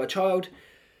played by a child?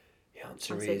 The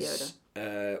answer I said is...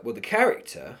 well, the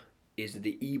character is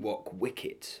the Ewok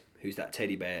Wicket, who's that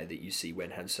teddy bear that you see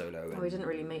when Han Solo... And, Oh, we didn't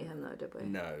really meet him though, did we?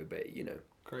 No, but, you know.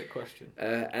 Great question.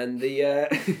 And the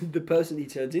the person he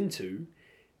turns into,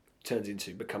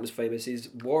 becomes famous, is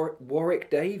Warwick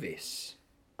Davis.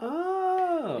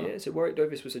 Oh. Yeah, so Warwick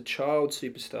Davis was a child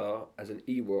superstar as an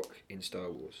Ewok in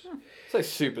Star Wars. Say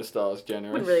superstars,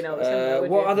 generous. Wouldn't really know it was him, though, would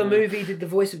What you? other movie did the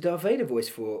voice of Darth Vader voice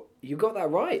for? You got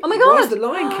that right. Oh my It god! was The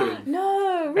Lion King.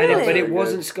 No, And really? but it Very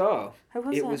wasn't good. Scar. Who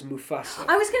was It that? was Mufasa.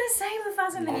 I was going to say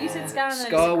Mufasa, and then you said Scar, and then I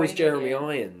Scar was disagreed with Jeremy you.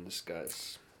 Irons,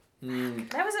 guys.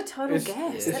 That was a total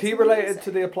guess. Is That's he related amazing.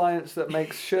 to the appliance that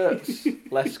makes shirts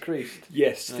less creased?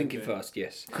 Yes, thinking Okay. fast,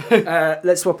 yes.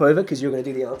 Let's swap over because you're going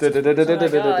to do the answer. Oh my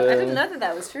god, I didn't know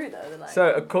that was true though. Like,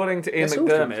 So, according to Ian That's all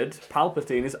McDermott,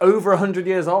 Palpatine is over 100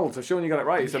 years old. So, Sean, you got it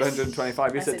right. You said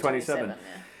 125. You I said 27.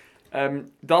 yeah.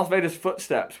 Darth Vader's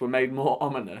footsteps were made more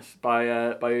ominous by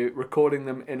recording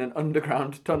them in an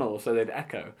underground tunnel so they'd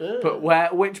echo. But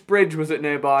which bridge was it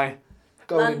nearby?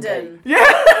 Golden London.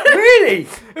 Yeah! Really?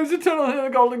 It was a tunnel near the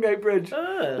Golden Gate Bridge.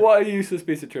 What a useless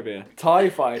piece of trivia. TIE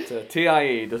Fighter,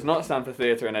 TIE, does not stand for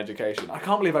Theatre and Education. I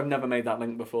can't believe I've never made that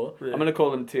link before. Yeah. I'm going to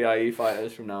call them TIE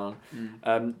Fighters from now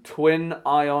on. Twin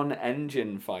Ion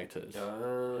Engine Fighters.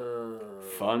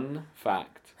 Fun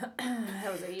fact.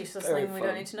 That was a useless Very thing we fun.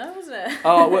 don't need to know, wasn't it?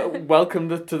 Oh, welcome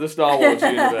to the Star Wars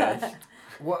universe.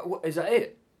 What is that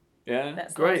it? Yeah?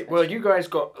 That's the Great. next Well, question. you guys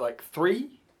got like 3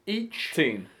 each.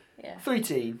 Teen. Yeah. 3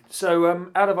 teen. So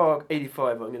out of our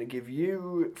 85, I'm going to give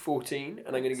you 14,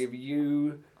 and I'm going to give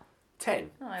you 10.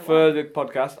 Oh, I For won. the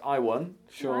podcast, I won.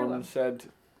 I Sean won. said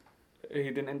he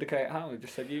didn't indicate how. He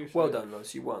just said you. Well so- done,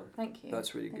 Loz. You won. Thank you.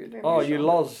 That's really Thank you good. very Oh, much, you Sean.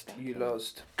 lost. Thank You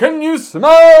lost. Can you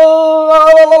smell?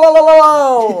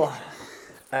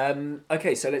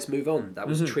 Okay, so let's move on. That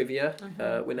was trivia.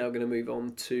 We're now going to move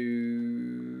on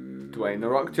to... Dwayne The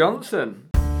Rock Johnson.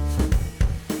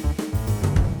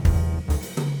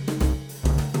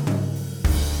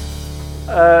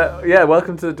 Yeah,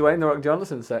 welcome to the Dwayne The Rock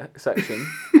Johnson section.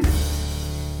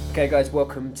 Okay, guys,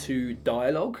 welcome to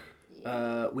Dialogue.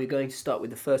 We're going to start with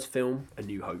the first film, A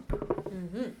New Hope.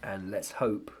 And let's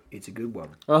hope it's a good one.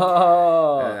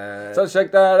 Oh, so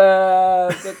shake that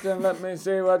ass and let me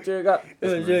see what you got.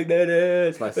 Shake that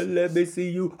ass, Nice. and let me see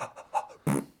you.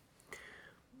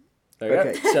 There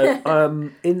you Okay,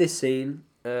 so in this scene,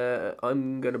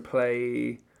 I'm going to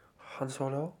play Han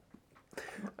Solo.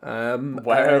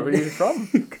 Where are you from?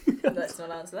 Let's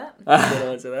not answer that.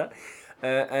 Gonna answer that.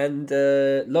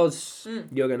 And Loz,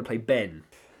 you're going to play Ben.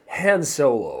 Han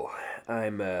Solo.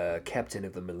 I'm captain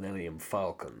of the Millennium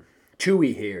Falcon.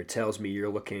 Chewie here tells me you're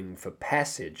looking for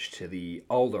passage to the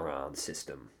Alderaan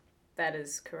system. That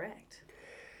is correct.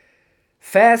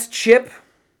 Fast ship?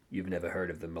 You've never heard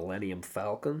of the Millennium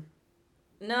Falcon?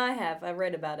 No, I have. I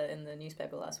read about it in the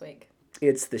newspaper last week.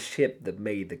 It's the ship that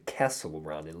made the Kessel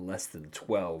Run in less than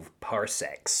 12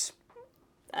 parsecs.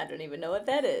 I don't even know what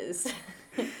that is.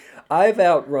 I've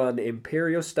outrun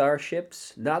Imperial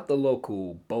starships, not the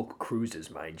local bulk cruisers,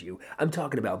 mind you. I'm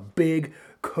talking about big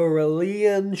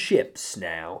Corellian ships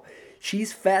now.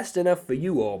 She's fast enough for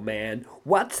you, old man.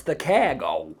 What's the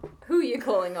cargo? Who are you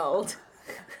calling old?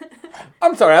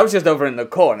 I'm sorry, I was just over in the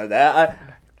corner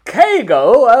there.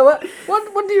 Kago?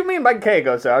 What do you mean by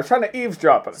Kago, sir? I was trying to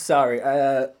eavesdrop. Sorry,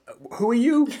 who are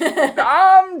you?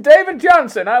 I'm David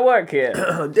Johnson. I work here.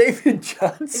 David He's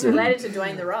Johnson. related to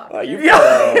Dwayne The Rock. You've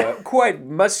got quite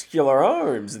muscular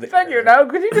arms. Thank you. Now,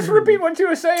 could you just repeat what you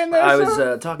were saying there, I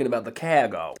sir? was talking about the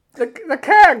cargo. The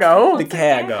cargo? The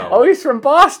cargo. Oh, he's from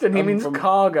Boston. He means from-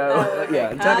 cargo. Yeah,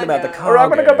 I'm talking about the cargo. All right, I'm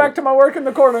going to go back to my work in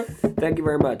the corner. Thank you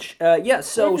very much. Yeah,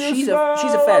 so she's a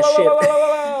fast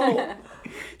ship.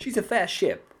 She's a fast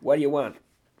ship. What do you want?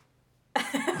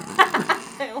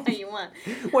 What do you want?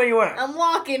 What do you want? I'm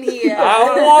walking here.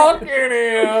 I'm walking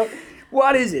here.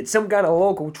 What is it? Some kind of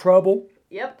local trouble?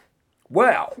 Yep.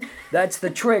 Well, that's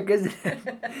the trick, isn't it?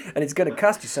 And it's going to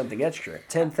cost you something extra.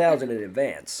 10,000 in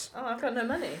advance. Oh, I've got no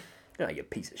money. Oh, you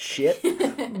piece of shit.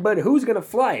 But who's going to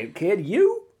fly it, kid?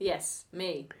 You? Yes,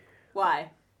 me. Why?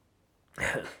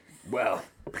 Well,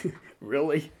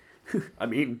 really? I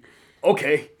mean,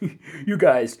 okay. You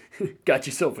guys got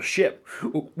yourself a ship.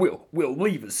 We'll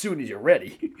leave as soon as you're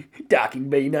ready. Docking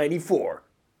Bay 94.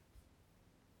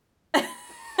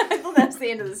 I thought that was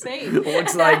the end of the scene.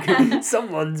 Looks like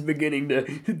someone's beginning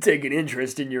to take an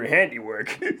interest in your handiwork.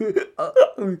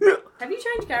 Have you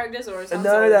changed characters or is Han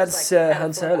No, Solo that's just, like, Han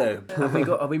before Solo.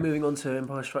 that? Are we moving on to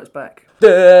Empire Strikes Back?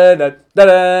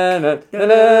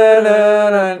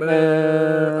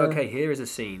 Okay, here is a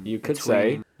scene. You could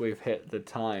say we've hit the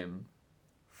time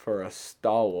for a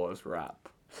Star Wars rap.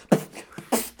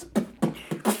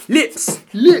 Lips,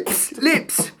 lips,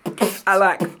 lips. I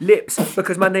like lips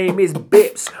because my name is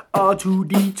Bips.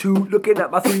 R2D2 looking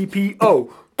at my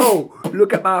 3PO. Oh,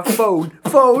 look at my phone.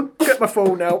 Look at my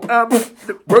phone now.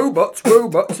 Robots.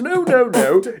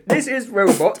 No. This is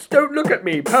robots. Don't look at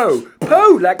me. Po,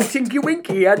 like Tinky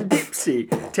Winky and Dipsy.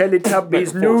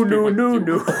 Teletubbies, no.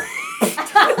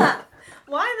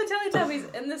 Why are the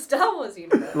Teletubbies in the Star Wars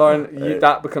universe? Lauren,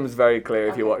 that becomes very clear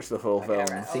if you watch the full film. right.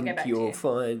 I I'll think get back to you'll you.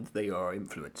 find they are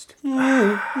influenced.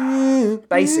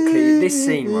 Basically, this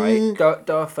scene, right?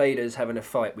 Darth Vader's having a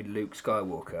fight with Luke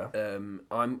Skywalker.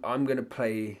 I'm gonna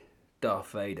play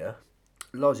Darth Vader.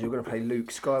 Loz, you're gonna play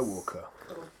Luke Skywalker.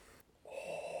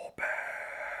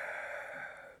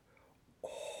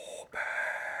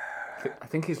 I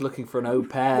think he's looking for an au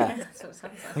pair. That's what it sounds I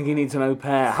like. think he needs an au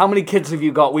pair. How many kids have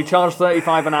you got? We charge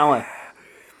 $35 an hour.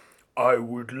 I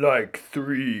would like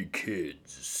 3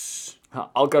 kids.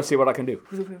 I'll go see what I can do.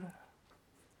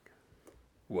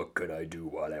 What can I do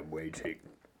while I'm waiting?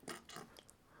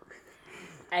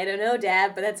 I don't know,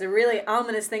 Dad, but that's a really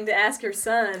ominous thing to ask your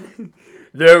son.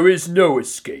 There is no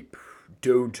escape.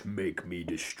 Don't make me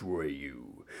destroy you.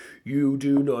 You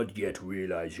do not yet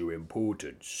realize your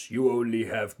importance. You only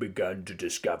have begun to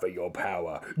discover your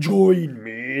power. Join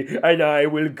me, and I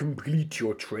will complete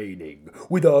your training.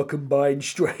 With our combined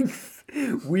strength,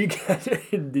 we can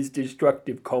end this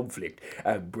destructive conflict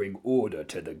and bring order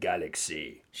to the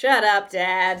galaxy. Shut up,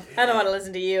 Dad. I don't want to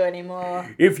listen to you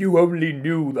anymore. If you only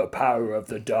knew the power of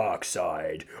the dark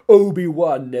side,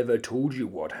 Obi-Wan never told you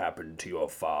what happened to your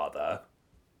father.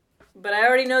 But I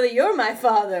already know that you're my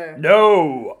father.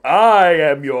 No, I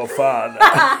am your father.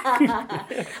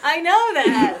 I know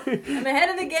that. I'm ahead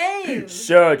of the game.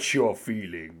 Search your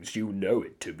feelings. You know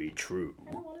it to be true.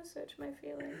 I don't want to search my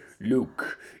feelings.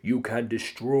 Luke, you can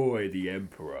destroy the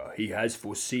Emperor. He has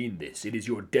foreseen this. It is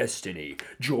your destiny.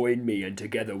 Join me and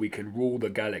together we can rule the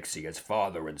galaxy as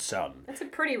father and son. That's a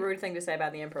pretty rude thing to say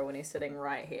about the Emperor when he's sitting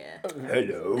right here.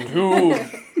 Hello.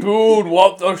 Dude,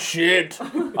 what the shit?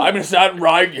 I'm sat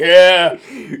right here.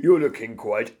 You're looking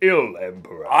quite ill,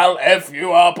 Emperor. I'll F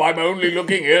you up. I'm only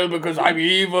looking ill because I'm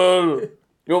evil.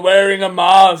 You're wearing a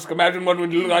mask. Imagine what it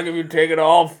would look like if you take it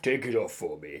off. Take it off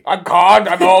for me. I can't.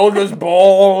 I'm old as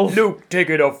balls. Luke, take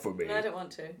it off for me. No, I don't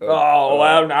want to. Oh,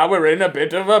 well, now we're in a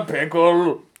bit of a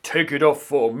pickle. Take it off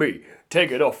for me.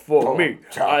 Take it off for me.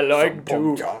 I like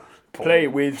to play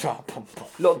with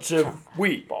lots of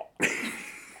wheat.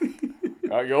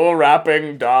 You're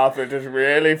rapping, Darth. It has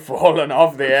really fallen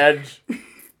off the edge.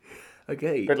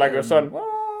 Okay. Bit like your son.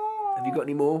 Have you got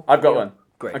any more? I've got one.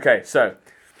 Great. Okay, so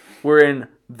we're in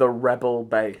the Rebel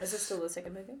base. Is this still the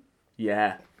second movie?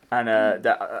 Yeah, and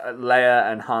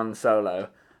Leia and Han Solo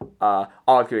are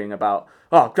arguing about,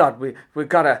 oh God, we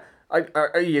gotta.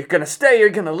 Are you gonna stay or are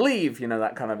you gonna leave? You know,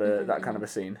 that kind of a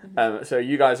scene. So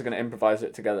you guys are gonna improvise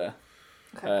it together.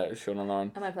 Sean and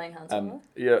Lauren. Am I playing Han Solo?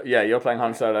 You're playing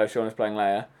Han Solo. Sean is playing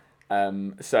Leia.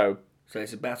 So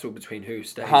it's a battle between who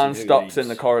stays. Han and who stops leaves. in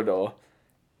the corridor,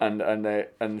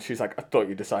 and she's like, "I thought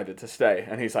you decided to stay,"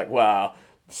 and he's like, "Wow,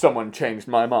 someone changed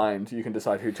my mind. You can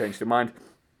decide who changed your mind."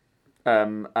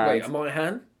 And Wait, am I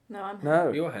Han? No, I'm Han.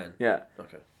 no, You're Han. yeah.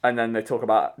 Okay. And then they talk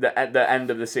about the end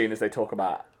of the scene is they talk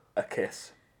about a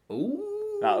kiss. Ooh.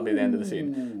 That'll be the end of the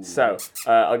scene. So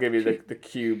I'll give you the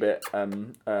cue bit.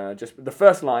 Just the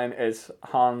first line is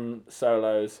Han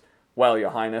Solo's, "Well,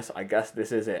 Your Highness, I guess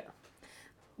this is it."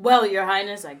 Well, Your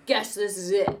Highness, I guess this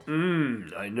is it.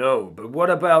 I know, but what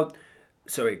about...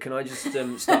 Sorry, can I just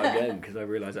start again? Because I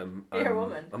realise You're a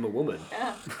woman. I'm a woman.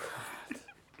 Yeah.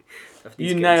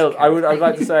 You nailed. I'd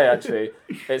like to say actually,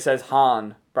 it says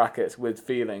Han brackets with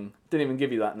feeling. Didn't even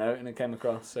give you that note, and it came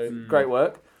across. So great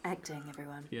work. Acting,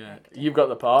 everyone. Yeah, Acting. you've got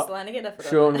the What's part. the line again? I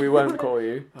forgot. Sean, we won't call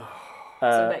you. So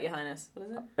about Your Highness. What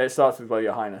is it? It starts with "Well,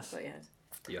 Your Highness." What, Your Highness?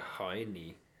 You're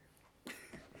hiney.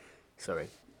 Sorry.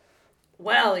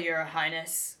 Well, Your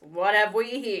Highness, what have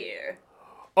we here?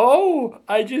 Oh,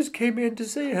 I just came in to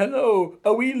say hello.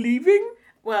 Are we leaving?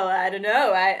 Well, I don't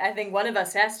know. I think one of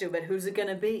us has to, but who's it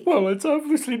gonna be? Well, it's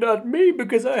obviously not me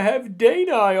because I have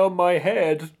Dane on my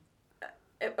head.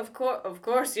 Of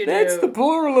course you do. That's the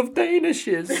plural of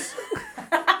Danishes.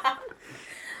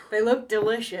 They look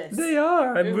delicious. They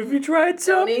are. And have you tried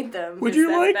some? Don't eat them. Would 'cause you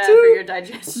that's like bad to? for your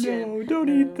digestion. No, don't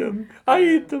eat them. I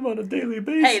eat them on a daily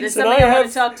basis. Hey, there's and something I want have...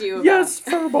 to talk to you about. Yes,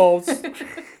 furballs.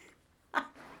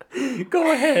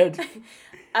 Go ahead.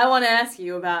 I want to ask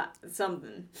you about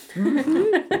something.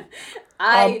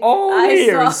 I'm all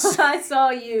ears. I saw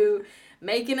you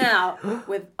making out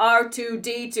with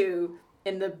R2-D2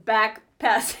 in the back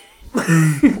passage.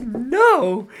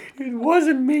 No, it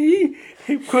wasn't me.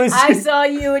 It was. I saw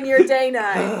you and your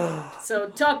Dana. So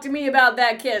talk to me about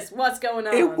that kiss. What's going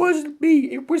on? It wasn't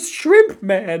me. It was Shrimp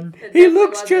Man. It He definitely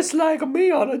looks wasn't. just like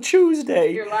me on a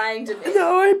Tuesday. You're lying to me.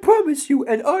 No, I promise you.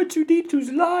 And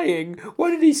R2-D2's lying.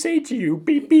 What did he say to you?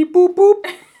 Beep beep boop boop.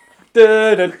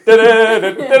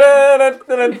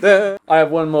 I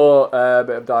have one more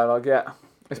bit of dialogue. Yeah,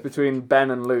 it's between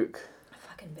Ben and Luke.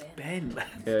 Fucking Ben. Ben.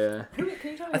 Yeah. Can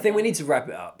you tell me I think we Ben? need to wrap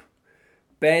it up.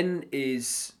 Ben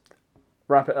is.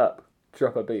 Wrap it up.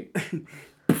 Drop a beat.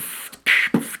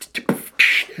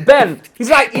 Ben, he's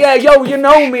like, yeah, yo, you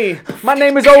know me. My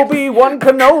name is Obi-Wan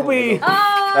Kenobi.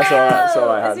 Oh! That's all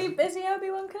I had. Is he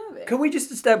Obi-Wan Kenobi? Can we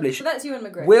just establish? So that's Ewan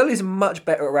McGregor. Will is much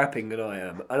better at rapping than I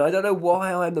am, and I don't know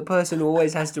why I'm the person who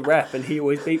always has to rap and he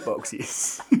always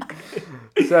beatboxes.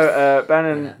 So Ben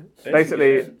and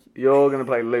basically you're gonna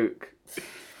play Luke,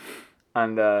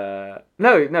 and no,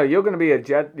 you're gonna be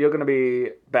you're gonna be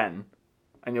Ben,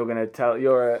 and you're gonna tell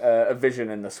you're a vision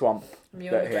in the swamp.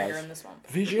 Ewan that he McGregor has. in the swamp.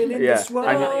 Vision in Yeah, the swamp.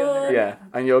 and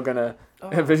and you're gonna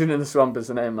Vision in the Swamp is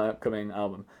the name of my upcoming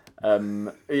album.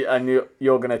 And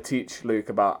you're gonna teach Luke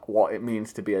about what it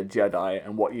means to be a Jedi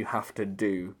and what you have to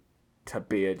do to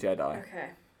be a Jedi. Okay.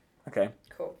 Okay.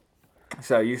 Cool.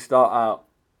 So you start out.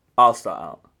 I'll start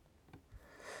out.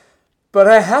 But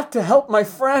I have to help my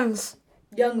friends.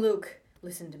 Young Luke,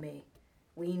 listen to me.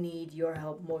 We need your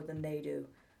help more than they do.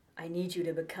 I need you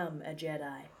to become a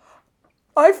Jedi.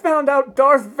 I found out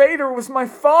Darth Vader was my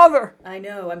father. I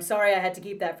know. I'm sorry I had to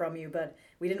keep that from you, but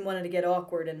we didn't want it to get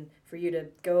awkward and for you to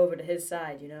go over to his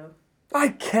side, you know? I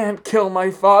can't kill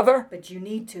my father. But you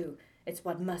need to. It's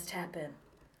what must happen.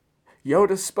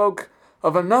 Yoda spoke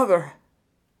of another,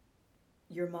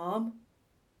 Your mom?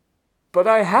 but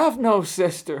I have no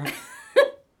sister.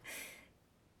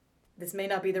 This may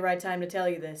not be the right time to tell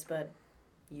you this, but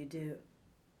you do.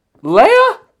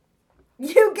 Leia?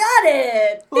 You got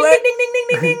it! Ding, ding, ding, ding,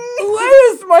 ding, ding, ding.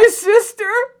 Leia's my sister.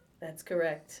 That's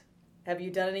correct. Have you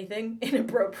done anything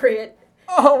inappropriate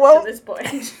Oh, to well, this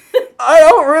point? I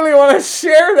don't really want to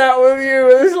share that with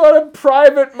you. There's a lot of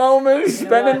private moments You know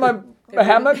spent in what? my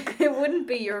hammock. It wouldn't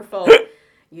be your fault.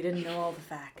 You didn't know all the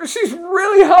facts. She's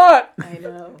really hot. I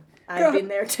know. I've been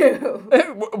there too.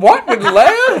 What, with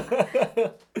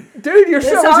Leia? Dude, you're This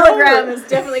so hologram over. is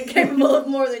definitely capable of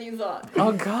more than you thought.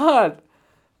 Oh, God.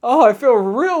 Oh, I feel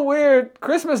real weird.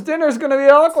 Christmas dinner's going to be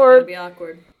It'd awkward. be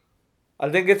awkward. I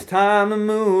think it's time to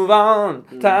move on.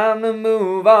 Time to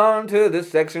move on to the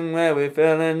section where we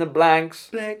fill in the blanks.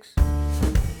 Blanks.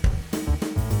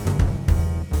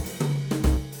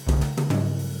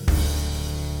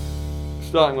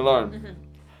 Starting with Lauren.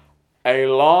 A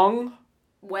long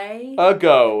Way?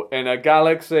 ago in a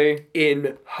galaxy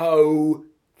In ho.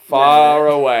 far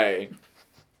away.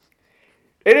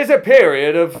 It is a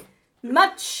period of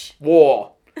Much.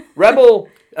 war. Rebel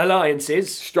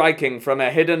Alliances. striking from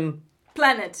a hidden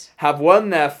Planet. have won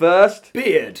their first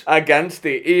Beard. against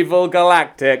the evil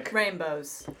galactic.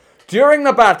 Rainbows. During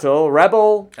the battle,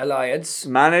 Rebel Alliance.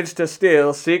 managed to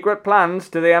steal secret plans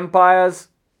to the Empire's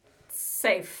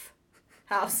Safe.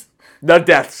 House. the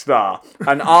Death Star,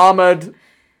 an armored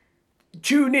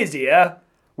Tunisia.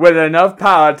 with enough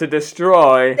power to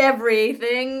destroy,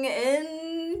 Everything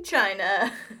in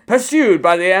China. pursued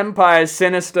by the Empire's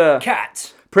sinister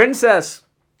Cat. princess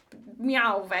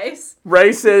Meow face.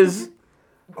 races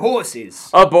Horses.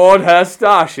 aboard her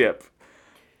starship.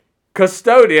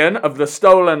 Custodian of the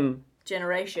stolen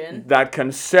Generation. that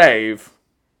can save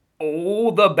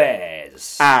All the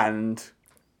bears. and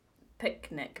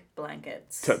Picnic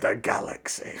blankets. to the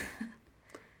galaxy.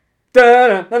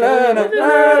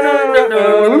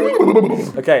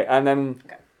 Okay, and then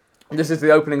this is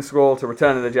the opening scroll to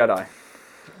Return of the Jedi.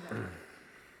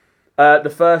 The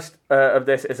first of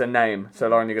this is a name. So,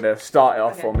 Lauren, you're going to start it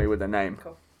off for me with a name.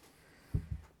 Cool.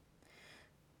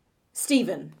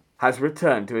 Stephen. Has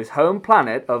returned to his home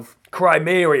planet of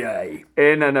Crimea.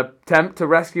 in an attempt to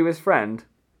rescue his friend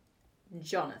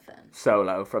Jonathan.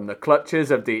 Solo from the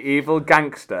clutches of the evil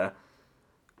gangster,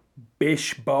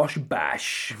 Bish bosh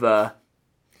bash. the...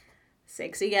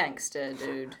 Sexy gangster,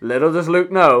 dude. Little does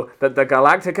Luke know that the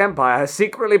Galactic Empire has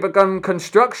secretly begun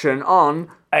construction on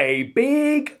A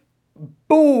big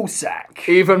ball sack.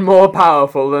 even more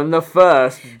powerful than the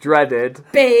first dreaded.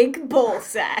 Big ball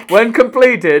sack. When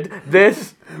completed,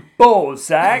 this Ball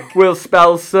sack. will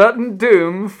spell certain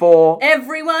doom for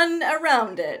Everyone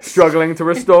around it. struggling to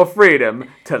restore freedom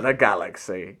to the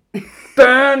galaxy.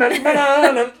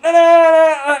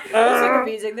 Also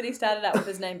confusing that he started out with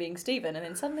his name being Stephen and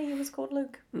then suddenly he was called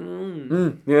Luke.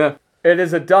 Yeah. It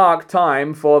is a dark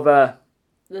time for the...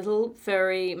 Little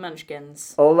furry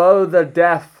munchkins. Although the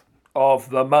death Of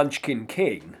the Munchkin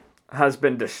King. has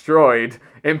been destroyed,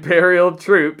 Imperial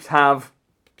troops have,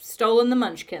 Stolen the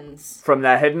munchkins. from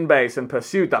their hidden base, and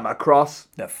pursued them across,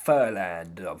 The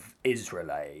furland of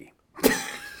Israel.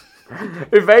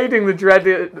 evading the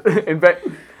dreaded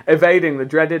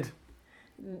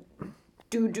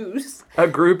Doo-doos. a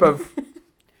group of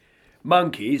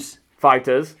Monkeys.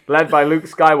 fighters, led by Luke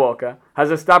Skywalker,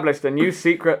 has established a new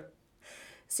secret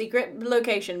Secret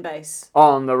location base.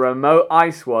 on the remote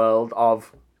ice world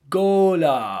of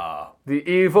Gola. the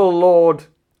evil Lord,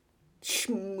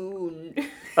 Shmoon.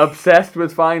 obsessed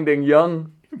with finding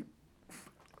young...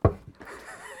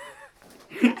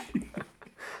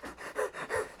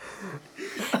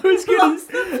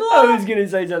 I was gonna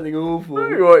say something awful. What,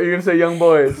 are you going to say young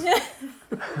boys? Is it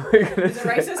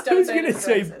racist? I Don't was say gonna it's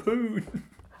say racist. poon.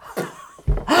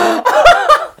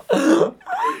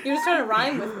 You were just trying to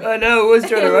rhyme with me. I know, I was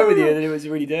trying to run with you and then it was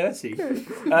really dirty.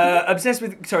 Obsessed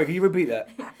with... Sorry, can you repeat that?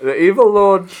 The evil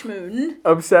Lord, Shmoon.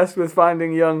 obsessed with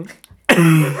finding young...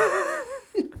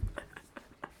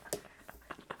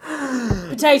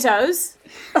 Potatoes.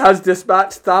 has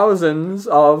dispatched thousands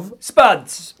of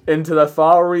Spuds. into the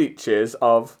far reaches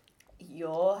of...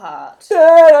 Your heart. He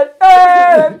was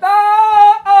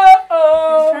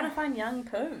trying to find young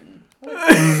Poon.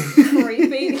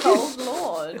 Creepy old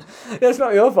lord. That's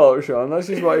not your fault, Sean. That's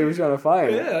just what he was trying to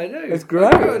find. Yeah, I know. It's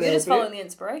great. You're just following the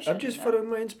inspiration. I'm just following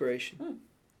my inspiration.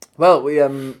 Well, we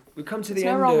We've come to the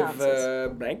There's end no wrong of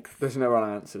answers. length. there's no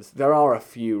wrong answers. There are a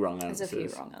few wrong There's answers. a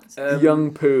few wrong answers.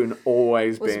 Young Poon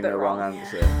always Was a being bit the wrong wrong,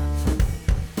 answer. yeah.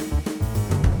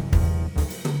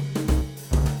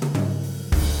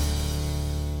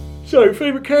 So,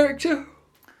 favourite character?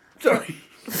 Sorry.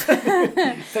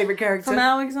 Favourite character? From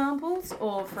our examples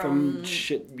or from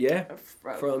yeah.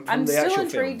 From I'm the still actual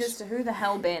intrigued films. as to who the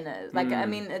hell Ben is. Like, I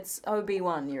mean, it's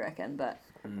Obi-Wan, you reckon, but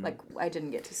like I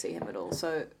didn't get to see him at all.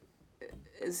 So,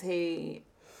 is he?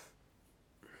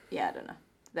 Yeah, I don't know.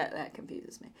 That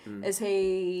confuses me. Is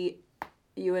he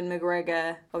Ewan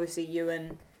McGregor? Obviously,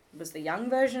 Ewan was the young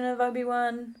version of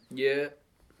Obi-Wan. Yeah.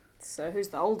 So, who's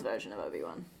the old version of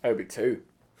Obi-Wan? Obi-2.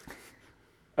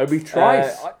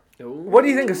 Obi-Trice. What do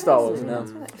you think of Star Wars now?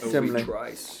 Generally.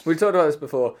 Christ. We talked about this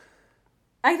before.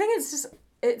 I think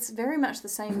it's very much the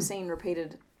same scene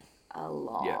repeated a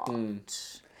lot. Yeah.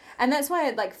 And that's why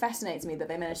it like fascinates me that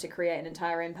they managed to create an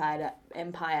entire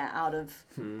empire out of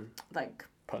like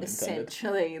Pun intended.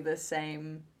 essentially the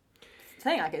same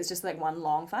thing. Like it's just like one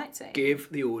long fight scene. Give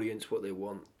the audience what they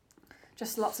want.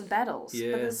 Just lots of battles.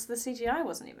 Yeah. But the CGI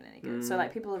wasn't even any good. So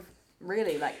like people have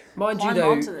really like Mind you climbed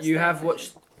though, onto this you thing, have which watched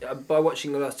is- by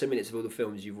watching the last 10 minutes of all the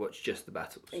films, you've watched just the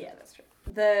battles. Yeah, that's true.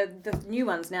 The new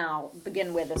ones now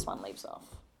begin where this one leaves off.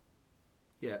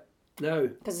 Yeah. No.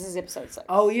 Because this is episode 6.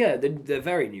 Oh yeah, the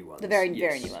very new ones. The very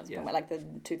Yes. new ones, Yeah. like the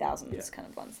 2000s Yeah. kind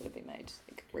of ones that have been made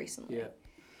like, recently. Yeah.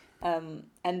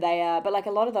 And they are, but like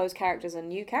a lot of those characters are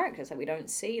new characters. Like we don't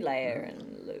see Leia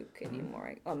and Luke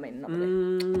anymore. I mean, not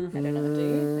really. I don't know. Do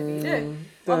you? Maybe you do.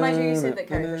 Well, mind you, you said that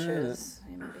Carrie Fisher is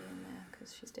maybe in there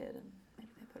because she's dead, and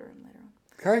maybe they put her in later on.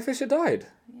 Carrie Fisher died.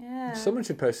 Yeah. Someone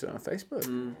should post it on Facebook.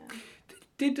 Yeah.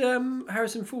 Did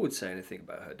Harrison Ford say anything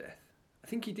about her death? I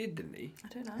think he did, didn't he? I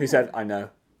don't know. He said, "I know."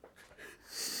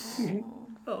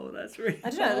 Oh, that's really. I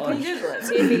don't know. Can you Google it?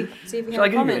 See if he Shall I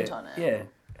can Google comment on it. Yeah.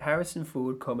 Harrison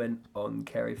Ford comment on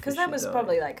Carrie Fisher. Because that was died.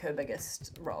 probably like her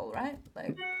biggest role, right?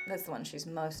 Like that's the one she's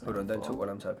most. Hold on, don't talk while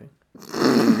I'm typing.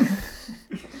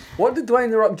 What did Dwayne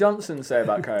The Rock Johnson say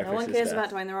about Carrie Fisher's No one cares death? about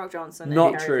Dwayne The Rock Johnson.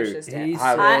 Not and Carrie true. Fisher's death. He You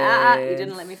said-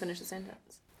 didn't let me finish the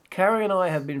sentence. Carrie and I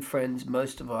have been friends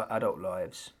most of our adult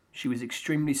lives. She was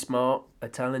extremely smart, a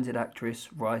talented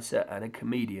actress, writer, and a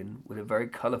comedian with a very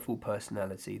colourful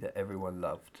personality that everyone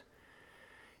loved.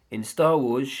 In Star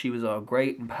Wars, she was our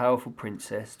great and powerful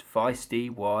princess, feisty,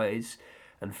 wise,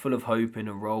 and full of hope in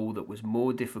a role that was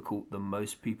more difficult than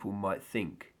most people might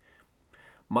think.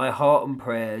 My heart and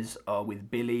prayers are with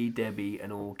Billy, Debbie,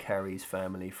 and all Carrie's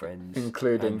family, friends.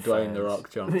 Including and Dwayne The fans. Rock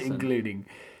Johnson. Including,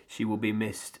 she will be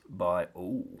missed by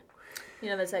all. You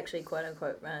know, that's actually quote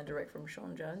unquote direct from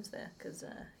Sean Jones there, because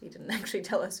he didn't actually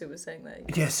tell us who was saying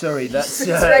that. Yeah, sorry, that's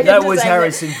Straight that into was saying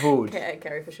Harrison Ford.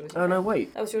 Carrie Fisher was. Oh no,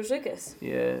 wait. That was George Lucas.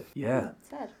 Yeah.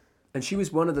 Sad. And she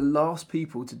was one of the last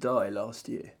people to die last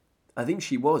year. I think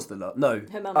she was the last. No.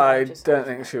 Her mum. I don't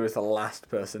think she was the last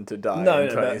person to die in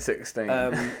 2016.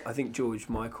 I think George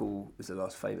Michael was the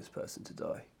last famous person to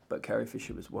die, but Carrie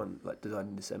Fisher was one died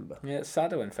in December. Yeah, it's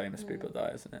sadder when famous people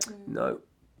die, isn't it? No.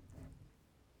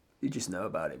 You just know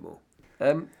about it more.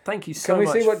 Thank you so Can we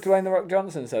much. see what Dwayne The Rock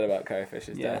Johnson said about Carrie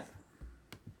Fisher's death?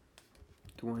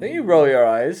 Dwayne. Don't you roll your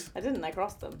eyes? I didn't. I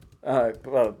crossed them.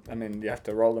 Well, I mean, you have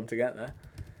to roll them to get there.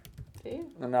 Do you?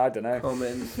 No, I don't know.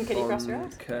 Comment Can you cross your on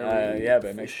eyes? Carrie Yeah,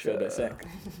 but it makes you feel a bit Fisher. sick.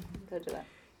 Go do that.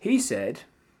 He said,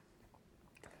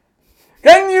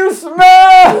 Can you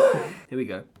smell? here we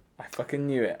go. I fucking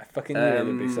knew it. I fucking knew it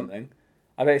would be something.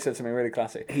 I bet he said something really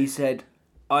classy. He said,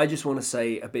 I just want to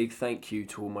say a big thank you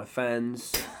to all my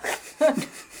fans.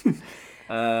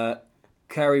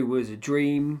 Carrie was a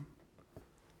dream,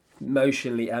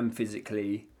 emotionally and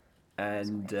physically,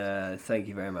 and thank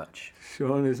you very much.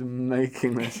 Sean is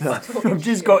making this up. I've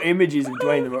just got images of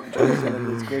Dwayne The Rock Johnson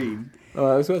on the screen.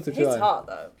 Oh, it was worth a try. He's hot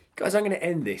though. Guys, I'm going to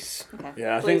end this. Okay.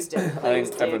 Yeah, I Please think do. Please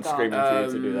do, everyone's God. screaming for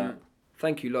you to do that.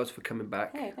 Thank you, Loz, for coming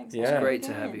back. Hey, thanks. Yeah. It's for great to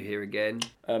coming have in. you here again.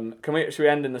 Should we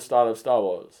end in the style of Star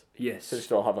Wars? Yes. So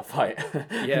just all have a fight,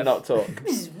 Yeah. not talk.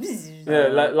 Yeah,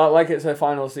 like it's her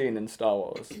final scene in Star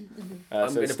Wars.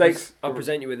 So stakes. I'll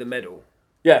present you with a medal.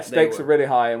 Yeah, stakes were. are really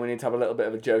high, and we need to have a little bit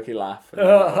of a jokey laugh. And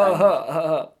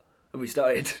Have we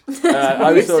started?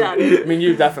 I mean,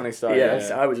 you definitely started. Yes,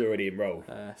 Yeah. I was already enrolled.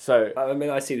 So I mean,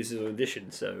 I see this as an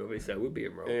audition, so obviously I would be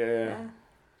enrolled.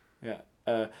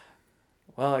 yeah.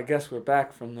 Well, I guess we're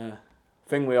back from the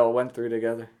thing we all went through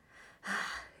together.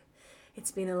 It's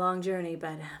been a long journey,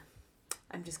 but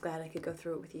I'm just glad I could go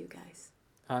through it with you guys.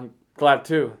 I'm glad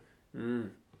too.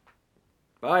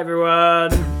 Bye,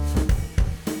 everyone.